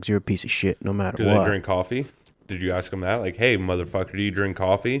take drugs, you're a piece of shit no matter what. Do they drink coffee? Did you ask them that? Like, hey, motherfucker, do you drink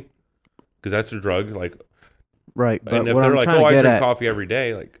coffee? Because that's a drug. Like, Right, but And if what they're I'm like, trying oh, to I get drink at coffee every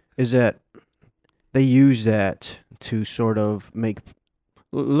day, like, is that they use that to sort of make.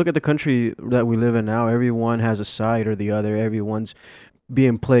 Look at the country that we live in now. Everyone has a side or the other. Everyone's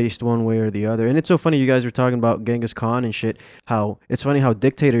being placed one way or the other. And it's so funny you guys were talking about Genghis Khan and shit. How it's funny how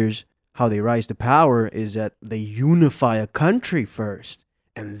dictators, how they rise to power is that they unify a country first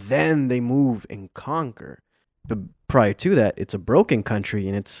and then they move and conquer. But prior to that, it's a broken country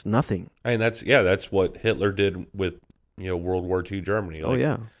and it's nothing. and that's what Hitler did with, World War II Germany. Oh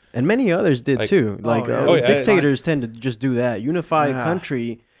yeah. And many others did too. Like dictators tend to just do that, unify a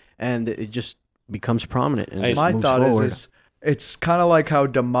country, and it just becomes prominent. And My moves thought forward. is it's kind of like how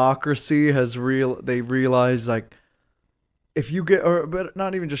democracy has they realize like if you get, but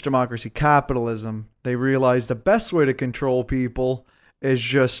not even just democracy, capitalism. They realize the best way to control people is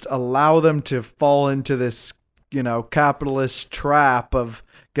just allow them to fall into this, capitalist trap of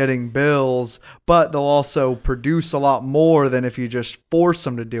getting bills, but they'll also produce a lot more than if you just force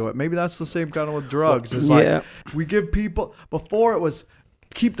them to do it. Maybe that's the same kind of with drugs. It's like we give people, before it was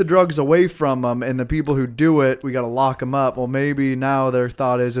keep the drugs away from them, and the people who do it, we got to lock them up. Well, maybe now their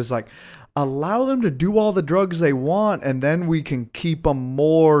thought is like, allow them to do all the drugs they want, and then we can keep them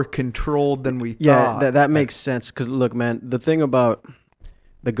more controlled than we thought. Yeah, that makes sense. Because look, man, the thing about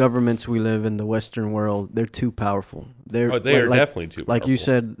the governments we live in the Western world, they're too powerful. They are definitely too powerful. Like you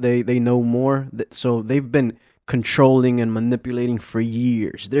said, they know more. So they've been controlling and manipulating for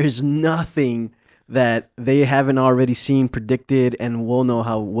years. There's nothing that they haven't already seen, predicted, and will know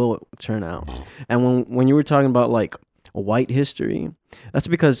how will it turn out. And when you were talking about like white history, that's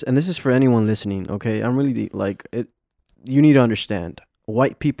because, and this is for anyone listening, okay? I'm really like it. You need to understand,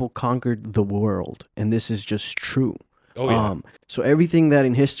 white people conquered the world, and this is just true. Oh yeah. So everything that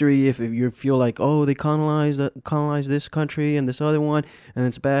in history, if you feel like, oh, they colonized this country and this other one, and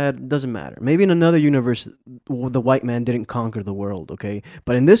it's bad, doesn't matter. Maybe in another universe, the white man didn't conquer the world, okay?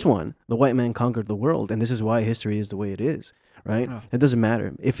 But in this one, the white man conquered the world, and this is why history is the way it is, right? Oh. It doesn't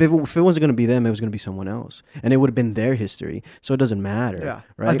matter. If it wasn't going to be them, it was going to be someone else, and it would have been their history. So it doesn't matter. Yeah,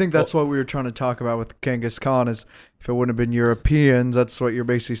 right? I think that's what we were trying to talk about with Genghis Khan. Is if it wouldn't have been Europeans, that's what you're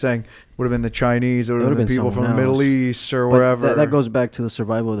basically saying. Would have been the Chinese, it would have been people from the Middle East or wherever. That goes back to the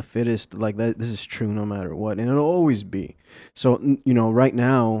survival of the fittest. Like that, this is true no matter what, and it'll always be. So right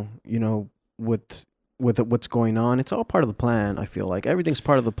now, with what's going on, it's all part of the plan. I feel like everything's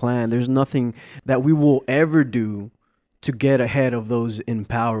part of the plan. There's nothing that we will ever do to get ahead of those in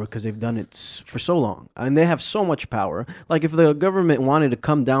power because they've done it for so long, and they have so much power. Like if the government wanted to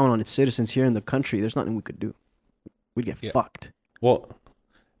come down on its citizens here in the country, there's nothing we could do. We'd get fucked. Well,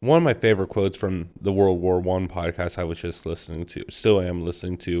 one of my favorite quotes from the World War I podcast I was just listening to, still am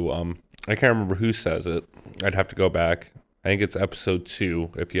listening to, I can't remember who says it. I'd have to go back. I think it's episode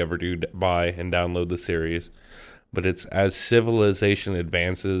 2 if you ever do buy and download the series. But it's, as civilization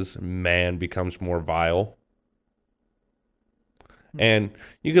advances, man becomes more vile. And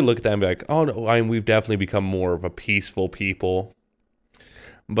you could look at that and be like, oh no, we've definitely become more of a peaceful people.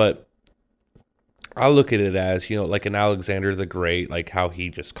 But I look at it as, like an Alexander the Great, like how he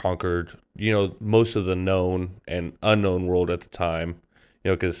just conquered, most of the known and unknown world at the time,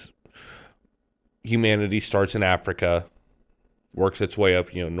 because humanity starts in Africa, works its way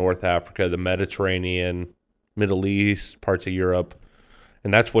up, North Africa, the Mediterranean, Middle East, parts of Europe.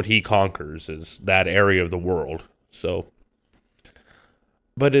 And that's what he conquers, is that area of the world. So,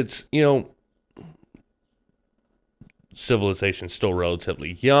 but it's, civilization's still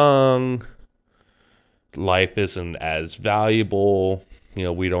relatively young. Life isn't as valuable.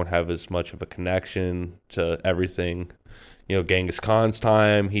 We don't have as much of a connection to everything. Genghis Khan's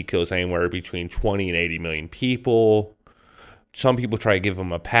time, he kills anywhere between 20 and 80 million people. Some people try to give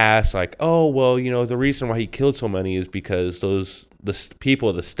him a pass, like, oh, well, the reason why he killed so many is because the people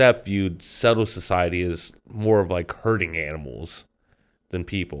of the steppe viewed settled society as more of like herding animals than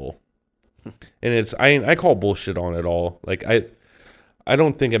people. And it's, I call bullshit on it all. Like, I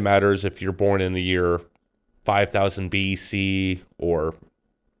don't think it matters if you're born in the year 5000 BC or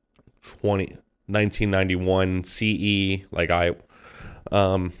 1991 CE. Like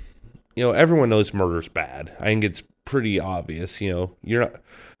everyone knows murder's bad. I think it's pretty obvious. You're not,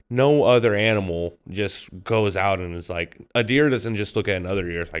 no other animal just goes out and is like, a deer doesn't just look at another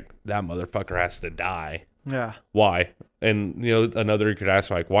deer. It's like, that motherfucker has to die. Yeah. Why? And another you could ask,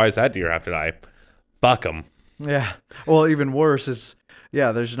 like, why does that deer have to die? Fuck him. Yeah. Well, even worse is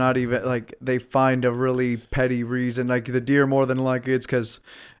Yeah, there's not even, like, they find a really petty reason. Like, the deer, more than likely, it's because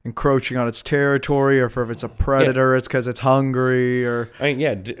encroaching on its territory, or if it's a predator, it's because it's hungry, or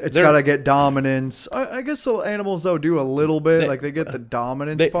it's got to get dominance. I guess the animals, though, do a little bit. They get the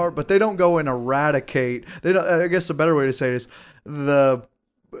dominance part, but they don't go and eradicate. They don't. I guess the better way to say it is the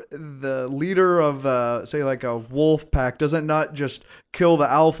leader of, say, like a wolf pack doesn't not just kill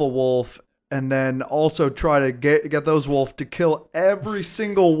the alpha wolf and then also try to get those wolves to kill every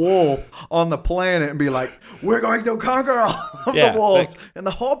single wolf on the planet and be like, we're going to conquer all of the wolves in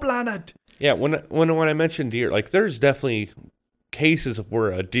the whole planet. Yeah, when I mentioned deer, like, there's definitely cases of where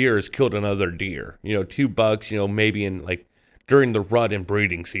a deer has killed another deer. 2 bucks, maybe in, like, during the rut and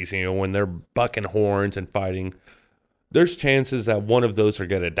breeding season, when they're bucking horns and fighting. There's chances that one of those are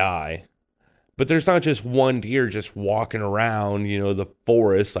going to die. But there's not just one deer just walking around, the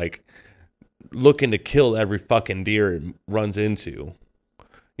forest, like, looking to kill every fucking deer it runs into.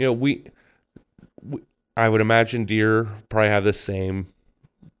 I would imagine deer probably have the same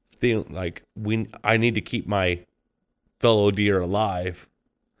thing. Like, I need to keep my fellow deer alive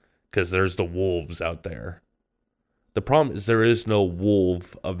because there's the wolves out there. The problem is there is no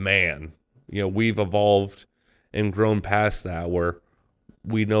wolf of man. We've evolved and grown past that, where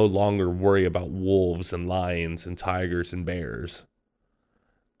we no longer worry about wolves and lions and tigers and bears.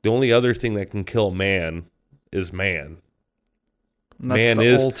 The only other thing that can kill man is man. And that's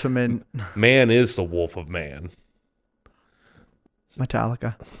the ultimate. Man is the wolf of man.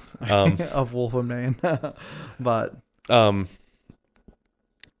 Metallica. Of Wolf of Man. But I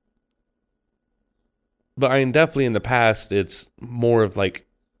mean, definitely in the past, it's more of like,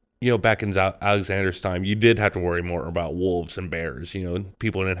 back in Alexander's time, you did have to worry more about wolves and bears.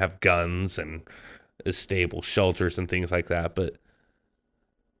 People didn't have guns and stable shelters and things like that. But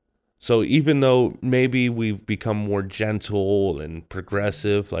so even though maybe we've become more gentle and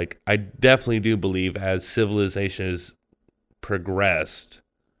progressive, like, I definitely do believe as civilization has progressed,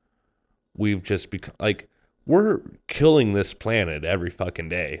 we've just become, like, we're killing this planet every fucking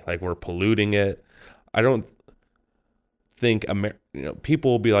day. Like, we're polluting it. I don't think people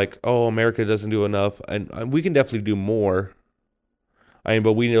will be like, oh, America doesn't do enough, and we can definitely do more.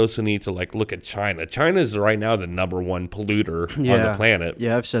 But we also need to, like, look at China. China is right now the #1 polluter on the planet.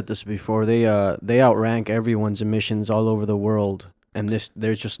 Yeah, I've said this before. They outrank everyone's emissions all over the world, and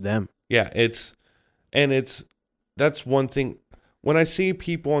there's just them. Yeah, that's one thing. When I see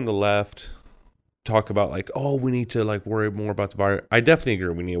people on the left talk about, like, oh, we need to, like, worry more about the environment, I definitely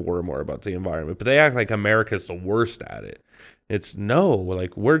agree we need to worry more about the environment. But they act like America's the worst at it. It's no,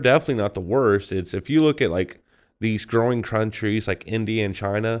 like, we're definitely not the worst. It's, if you look at, like, these growing countries like India and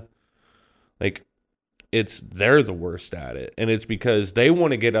China, like, they're the worst at it. And it's because they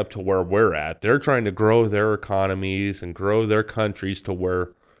want to get up to where we're at. They're trying to grow their economies and grow their countries to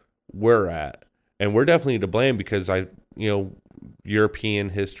where we're at. And we're definitely to blame because European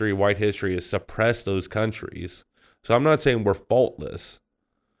history, white history has suppressed those countries. So I'm not saying we're faultless.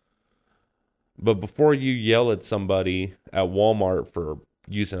 But before you yell at somebody at Walmart for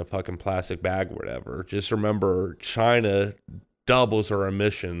using a fucking plastic bag or whatever, just remember China doubles our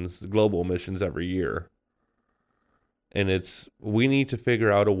emissions, global emissions, every year. And we need to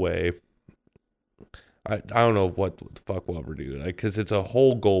figure out a way. I don't know what the fuck we'll ever do, like, because it's a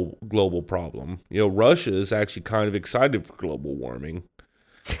whole global problem. Russia is actually kind of excited for global warming.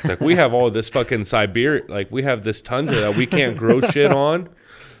 Like, we have all this fucking Siberia, like, we have this tundra that we can't grow shit on.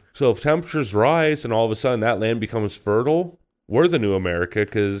 So if temperatures rise and all of a sudden that land becomes fertile, we're the new America,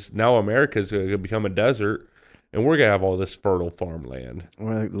 because now America is going to become a desert, and we're going to have all this fertile farmland.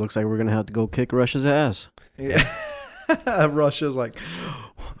 Well, it looks like we're going to have to go kick Russia's ass. Yeah. Russia's like,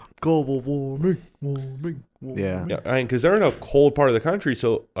 global warming. Yeah. I mean, because they're in a cold part of the country,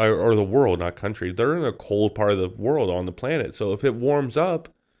 or the world, not country. They're in a cold part of the world on the planet. So if it warms up,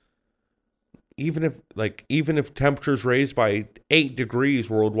 even if temperatures raise by 8 degrees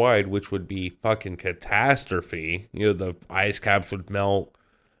worldwide, which would be fucking catastrophe, the ice caps would melt,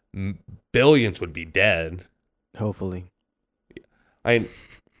 billions would be dead. Hopefully.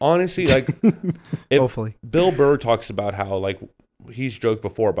 Honestly, like, hopefully. Bill Burr talks about how, like, he's joked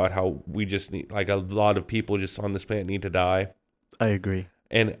before about how we just need, like, a lot of people just on this planet need to die. I agree.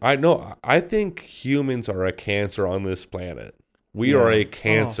 And I think humans are a cancer on this planet. We are a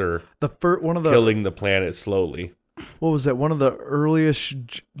cancer killing the planet slowly. What was that? One of the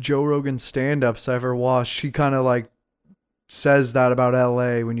earliest Joe Rogan stand-ups I ever watched. He kind of, like, says that about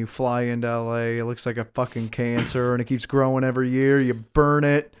LA. When you fly into LA, it looks like a fucking cancer, and it keeps growing every year. You burn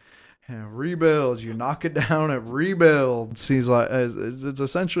it, rebuilds. You knock it down, it rebuilds. He's like, it's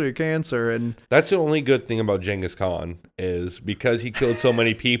essentially a cancer. And that's the only good thing about Genghis Khan is because he killed so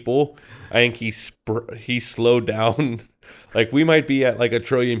many people. I think he slowed down. Like, we might be at like 1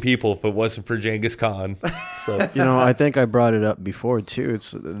 trillion people if it wasn't for Genghis Khan. So I think I brought it up before too.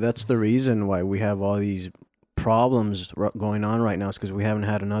 That's the reason why we have all these problems going on right now. Is because we haven't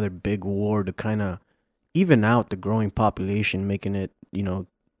had another big war to kind of even out the growing population, making it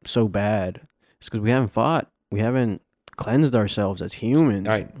so bad. It's because we haven't fought. We haven't cleansed ourselves as humans.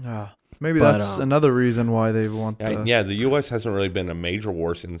 Maybe that's another reason why they want. The U.S. hasn't really been a major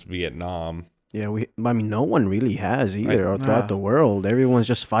war since Vietnam. Yeah, no one really has either throughout the world. Everyone's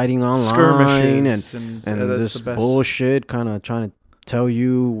just fighting online skirmishes and this bullshit, kind of trying to tell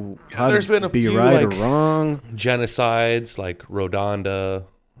you how there's to been a be few, right or wrong. Genocides like Rwanda.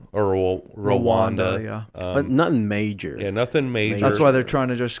 But nothing major. Yeah, nothing major. That's why they're trying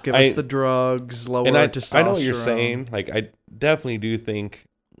to just give us the drugs, lower testosterone. I know what you're saying. Like, I definitely do think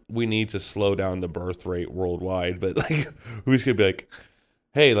we need to slow down the birth rate worldwide. But like, who's gonna be like,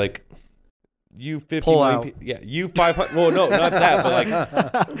 hey, like, you 50 pull million out. Yeah, you 500. Well, no, not that. But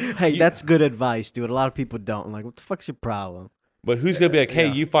like, hey, that's good advice, dude. A lot of people don't. I'm like, what the fuck's your problem? But who's gonna be like, hey,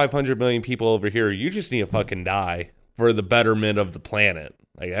 you 500 million people over here, you just need to fucking die for the betterment of the planet.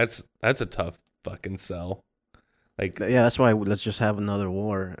 Like, that's a tough fucking sell. Like, yeah, that's why let's just have another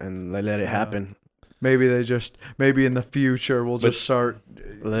war and let it happen. Maybe in the future we'll just start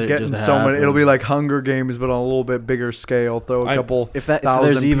getting just so many. happen. It'll be like Hunger Games, but on a little bit bigger scale. Throw a couple if thousand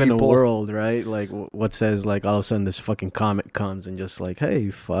there's even people. a world, right? Like, what says like all of a sudden this fucking comet comes and just like,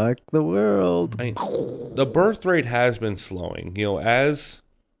 hey, fuck the world. The birth rate has been slowing. As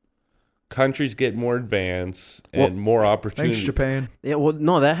countries get more advanced and more opportunity. Thanks, Japan. Yeah, well,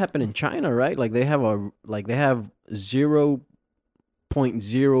 no, that happened in China, right? Like they have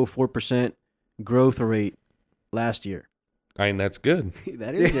 0.04% growth rate last year. That's good.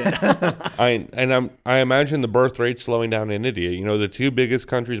 That is good. I imagine the birth rate slowing down in India. The two biggest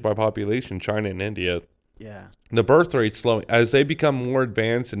countries by population, China and India. Yeah. The birth rate's slowing as they become more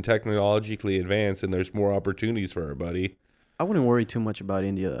advanced and technologically advanced, and there's more opportunities for everybody. I wouldn't worry too much about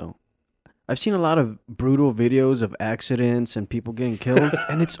India though. I've seen a lot of brutal videos of accidents and people getting killed,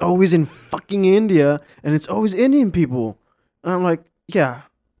 and it's always in fucking India, and it's always Indian people. And I'm like, yeah,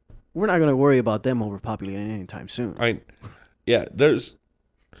 we're not gonna worry about them overpopulating anytime soon.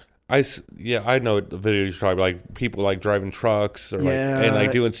 I know the videos you're talking about, like people like driving trucks or and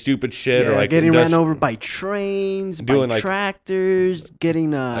like doing stupid shit or like getting ran over by trains, doing by tractors,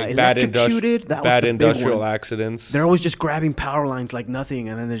 getting electrocuted. Bad industrial accidents. They're always just grabbing power lines like nothing,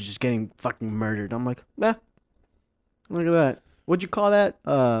 and then they're just getting fucking murdered. I'm like, look at that. What'd you call that?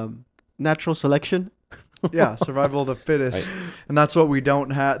 Natural selection. Yeah, survival of the fittest. And that's what we don't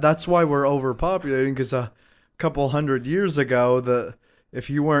have. That's why we're overpopulating, because a couple hundred years ago, if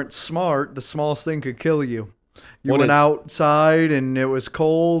you weren't smart, the smallest thing could kill you. You went outside and it was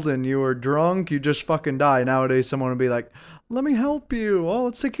cold and you were drunk, you just fucking die. Nowadays, someone would be like, let me help you. Oh,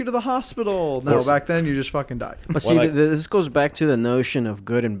 let's take you to the hospital. No, back then, you just fucking died. But see, this goes back to the notion of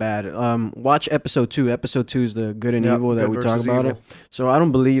good and bad. Watch episode 2. Episode 2 is the good and evil that we talk about it. So I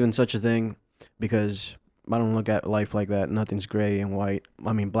don't believe in such a thing because I don't look at life like that. Nothing's gray and white.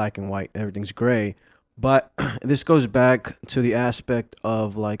 I mean, black and white. Everything's gray. But this goes back to the aspect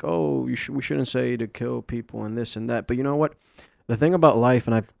of like, oh, we shouldn't say to kill people and this and that. But you know what? The thing about life,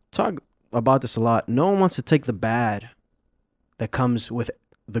 and I've talked about this a lot, no one wants to take the bad that comes with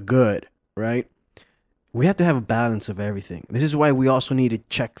the good, right? We have to have a balance of everything. This is why we also need to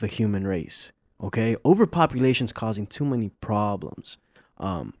check the human race, okay? Overpopulation is causing too many problems.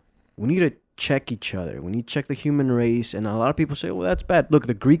 We need to check each other. We need to check the human race. And a lot of people say, well, that's bad. Look,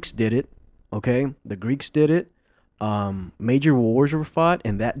 the Greeks did it. Okay, the Greeks did it. Major wars were fought,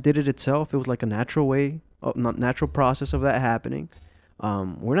 and that did it itself. It was like a natural process of that happening.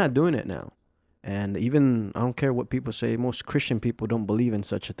 We're not doing it now. And even, I don't care what people say, most Christian people don't believe in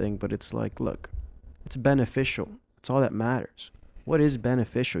such a thing, but it's like, look, it's beneficial. It's all that matters. What is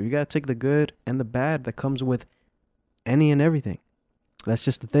beneficial? You got to take the good and the bad that comes with any and everything. That's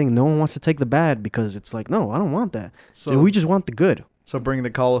just the thing. No one wants to take the bad because it's like, no, I don't want that. So we just want the good. So bring the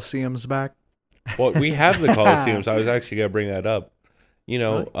Colosseums back. Well, we have the Colosseums. I was actually going to bring that up.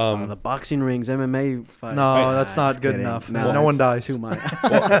 The boxing rings, MMA fights. No, that's not good enough. No one dies. Too much.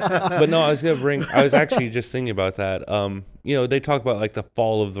 But no, I was actually just thinking about that. They talk about like the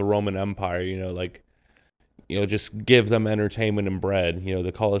fall of the Roman Empire, just give them entertainment and bread.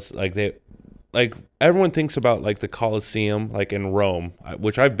 The everyone thinks about like the Colosseum, like in Rome,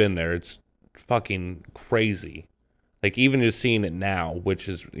 which I've been there. It's fucking crazy. Like, even just seeing it now, which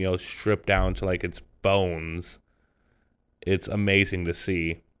is, stripped down to, like, its bones, it's amazing to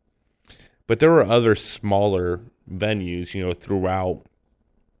see. But there were other smaller venues, throughout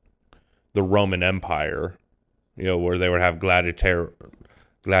the Roman Empire, where they would have gladiators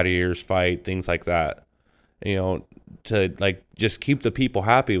fight, things like that. To, like, just keep the people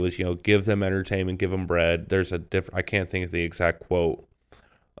happy was, give them entertainment, give them bread. There's I can't think of the exact quote.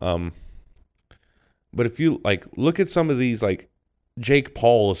 But if you, like, look at some of these, like, Jake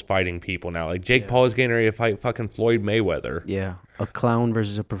Paul is fighting people now. Like, Jake Paul is getting ready to fight fucking Floyd Mayweather. Yeah, a clown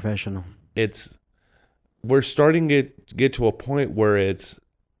versus a professional. We're starting to get to a point where it's...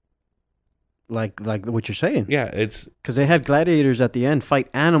 Like what you're saying. Yeah, it's... Because they had gladiators at the end fight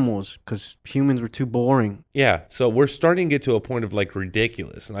animals because humans were too boring. Yeah, so we're starting to get to a point of, like,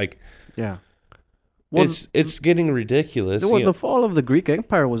 ridiculous. Like... Yeah. Well, it's getting ridiculous. The fall of the Greek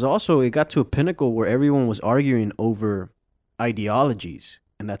Empire was also, it got to a pinnacle where everyone was arguing over ideologies,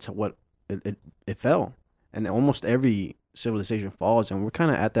 and that's what it fell. And almost every civilization falls, and we're kind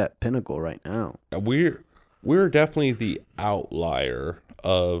of at that pinnacle right now. We're definitely the outlier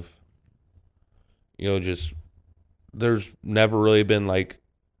of, just, there's never really been, like,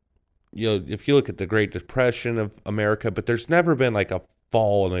 if you look at the Great Depression of America, but there's never been, like, a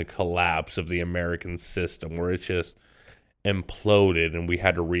fall and a collapse of the American system where it's just imploded and we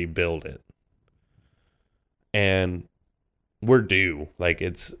had to rebuild it. And we're due. Like,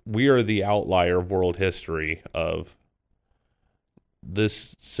 we are the outlier of world history of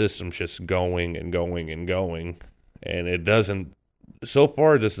this system's just going and going and going. And it doesn't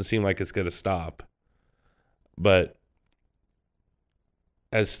seem like it's going to stop. But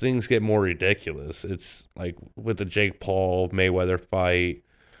as things get more ridiculous, it's like with the Jake Paul Mayweather fight,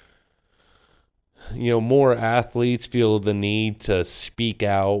 more athletes feel the need to speak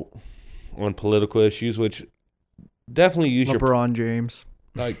out on political issues, which definitely use LeBron James.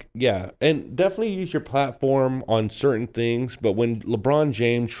 Like, yeah, and definitely use your platform on certain things. But when LeBron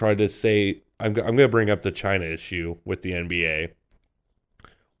James tried to say, I'm going to bring up the China issue with the NBA.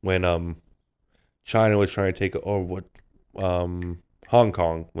 When China was trying to take over Hong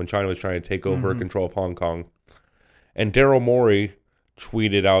Kong, when China was trying to take over control of Hong Kong. And Daryl Morey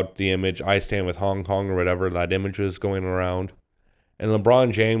tweeted out the image, "I stand with Hong Kong," or whatever, that image was going around. And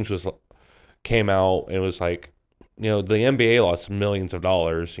LeBron James came out and was like, the NBA lost millions of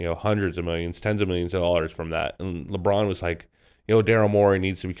dollars, hundreds of millions, tens of millions of dollars from that. And LeBron was like, Daryl Morey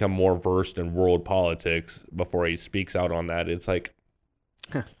needs to become more versed in world politics before he speaks out on that. It's like,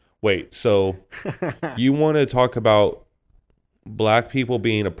 wait, so you want to talk about black people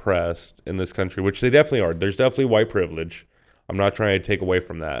being oppressed in this country, which they definitely are. There's definitely white privilege. I'm not trying to take away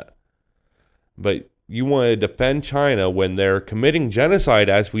from that. But you want to defend China when they're committing genocide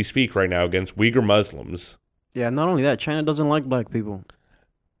as we speak right now against Uyghur Muslims. Yeah, not only that, China doesn't like black people.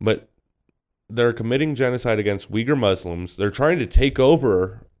 But they're committing genocide against Uyghur Muslims. They're trying to take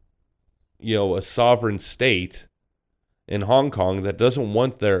over, a sovereign state in Hong Kong that doesn't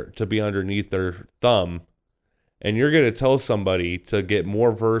want to be underneath their thumb. And you're going to tell somebody to get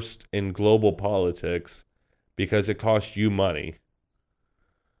more versed in global politics because it costs you money.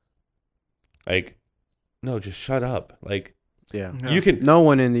 Like, no, just shut up. Like, yeah. No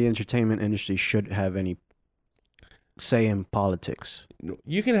one in the entertainment industry should have any say in politics.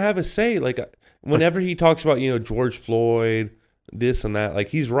 You can have a say. Like, whenever he talks about, George Floyd, this and that, like,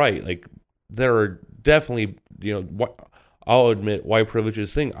 he's right. Like, there are definitely, I'll admit white privilege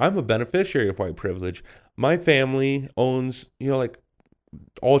is a thing. I'm a beneficiary of white privilege. My family owns, like,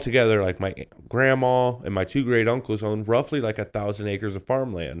 altogether, like, my grandma and my two great uncles own roughly like 1,000 acres of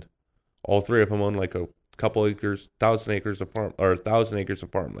farmland. All three of them own like a couple acres, 1,000 acres of 1,000 acres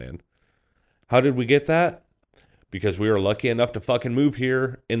of farmland. How did we get that? Because we were lucky enough to fucking move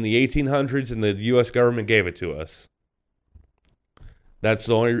here in the 1800s and the U.S. government gave it to us. That's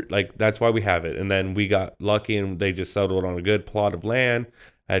the only, like, that's why we have it. And then we got lucky and they just settled on a good plot of land,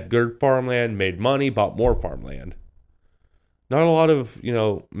 had good farmland, made money, bought more farmland. Not a lot of,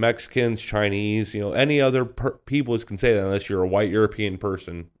 Mexicans, Chinese, any other peoples can say that unless you're a white European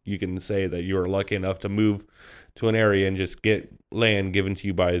person. You can say that you are lucky enough to move to an area and just get land given to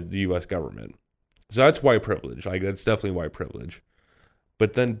you by the U.S. government. So that's white privilege. Like, that's definitely white privilege.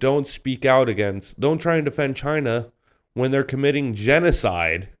 But then don't try and defend China when they're committing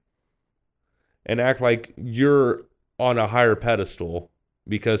genocide and act like you're on a higher pedestal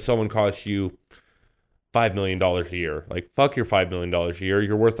because someone costs you $5 million a year. Like, fuck your $5 million a year.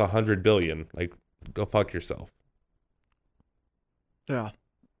 You're worth $100 billion. Like, go fuck yourself. Yeah.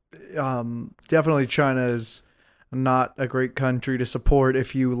 Definitely China is not a great country to support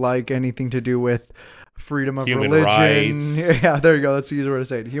if you like anything to do with freedom of Human religion. rights. Yeah, there you go. That's the easier way to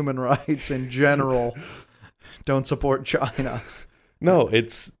say it. Human rights in general. Don't support China. No,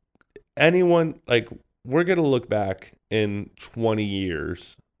 it's anyone, like, we're going to look back in 20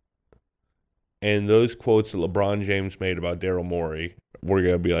 years, and those quotes that LeBron James made about Daryl Morey, we're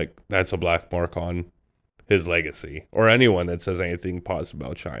going to be like, that's a black mark on his legacy. Or anyone that says anything positive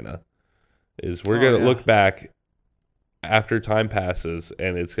about China. We're going to look back after time passes,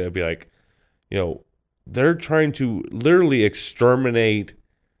 and it's going to be like, they're trying to literally exterminate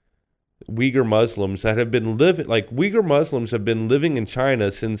Uyghur Muslims that have been Uyghur Muslims have been living in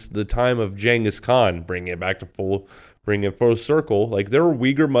China since the time of Genghis Khan. Bring it full circle. Like, there were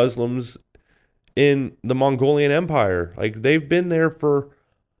Uyghur Muslims in the Mongolian Empire. Like, they've been there for,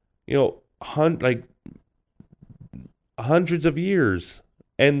 hundreds of years,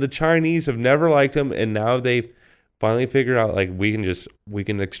 and the Chinese have never liked them, and now they've finally figured out, like, we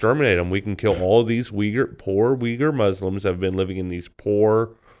can exterminate them. We can kill all these poor Uyghur Muslims that have been living in these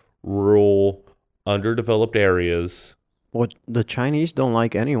poor, rural, underdeveloped areas. Well, the Chinese don't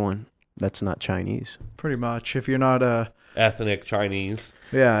like anyone that's not Chinese. Pretty much. If you're not a ethnic Chinese.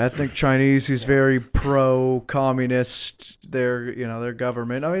 Yeah, ethnic Chinese who's very pro-communist, their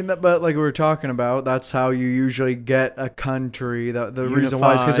government. I mean, but like we were talking about, that's how you usually get a country. The reason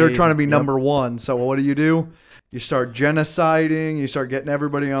why is because they're trying to be number one. So what do? You start genociding. You start getting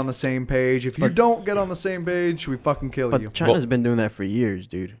everybody on the same page. If you don't get on the same page, we fucking kill you. But China's been doing that for years,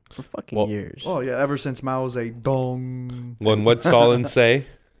 dude. For fucking years. Oh, yeah, ever since Mao Zedong. What'd Stalin say?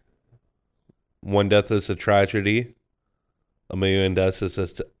 One death is a tragedy. A million deaths is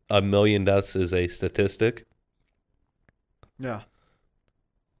a statistic. Yeah.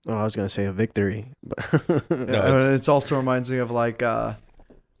 Oh, I was gonna say a victory, but no, it also reminds me of like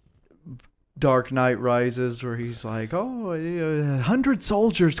Dark Knight Rises, where he's like, 100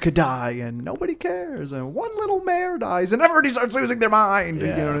 soldiers could die and nobody cares, and one little mayor dies and everybody starts losing their mind.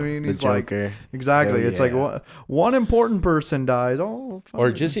 Yeah, you know what I mean? He's like, exactly. It's like one important person dies. Oh, fine.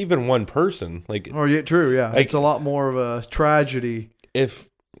 Or just even one person. True. Yeah, it's a lot more of a tragedy. If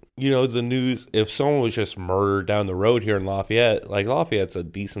the news, if someone was just murdered down the road here in Lafayette, like Lafayette's a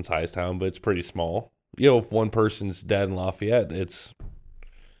decent sized town, but it's pretty small. If one person's dead in Lafayette,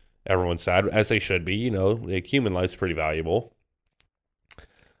 everyone's sad, as they should be. Like, human life's pretty valuable.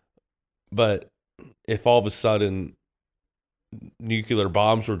 But if all of a sudden nuclear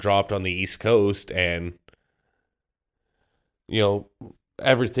bombs were dropped on the East Coast and,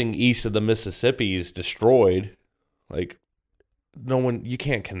 everything east of the Mississippi is destroyed, like, you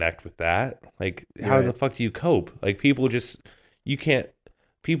can't connect with that. Like, how the fuck do you cope? Like, people would just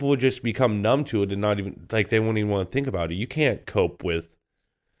become numb to it and not even, like, they won't even want to think about it. You can't cope with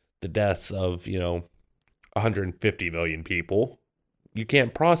the deaths of 150 million people. You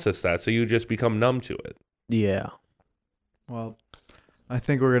can't process that, so you just become numb to it. Yeah. Well, I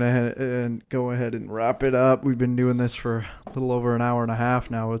think we're gonna go ahead and wrap it up. We've been doing this for a little over an hour and a half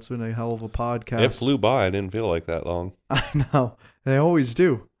now. It's been a hell of a podcast. It flew by. I didn't feel like that long. I know. They always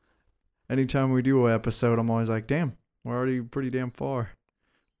do. Anytime we do an episode, I'm always like, damn, we're already pretty damn far.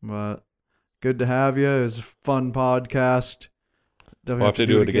 But good to have you. It was a fun podcast. Definitely we'll have to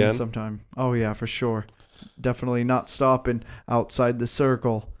do it again sometime. Oh, yeah, for sure. Definitely not stopping outside the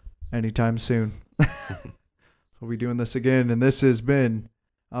circle anytime soon. We'll be doing this again, and this has been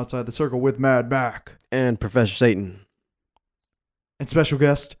Outside the Circle with Mad Mac. And Professor Satan. And special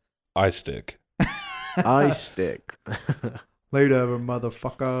guest. I stick. I stick. Later,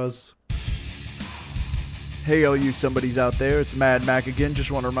 motherfuckers. Hey, all you somebodies out there, it's Mad Mac again.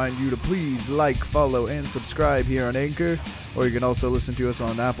 Just want to remind you to please like, follow, and subscribe here on Anchor. Or you can also listen to us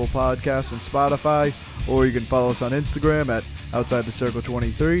on Apple Podcasts and Spotify. Or you can follow us on Instagram at Outside the Circle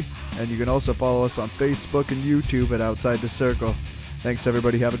 23. And you can also follow us on Facebook and YouTube at Outside the Circle. Thanks,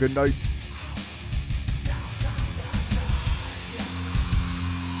 everybody. Have a good night.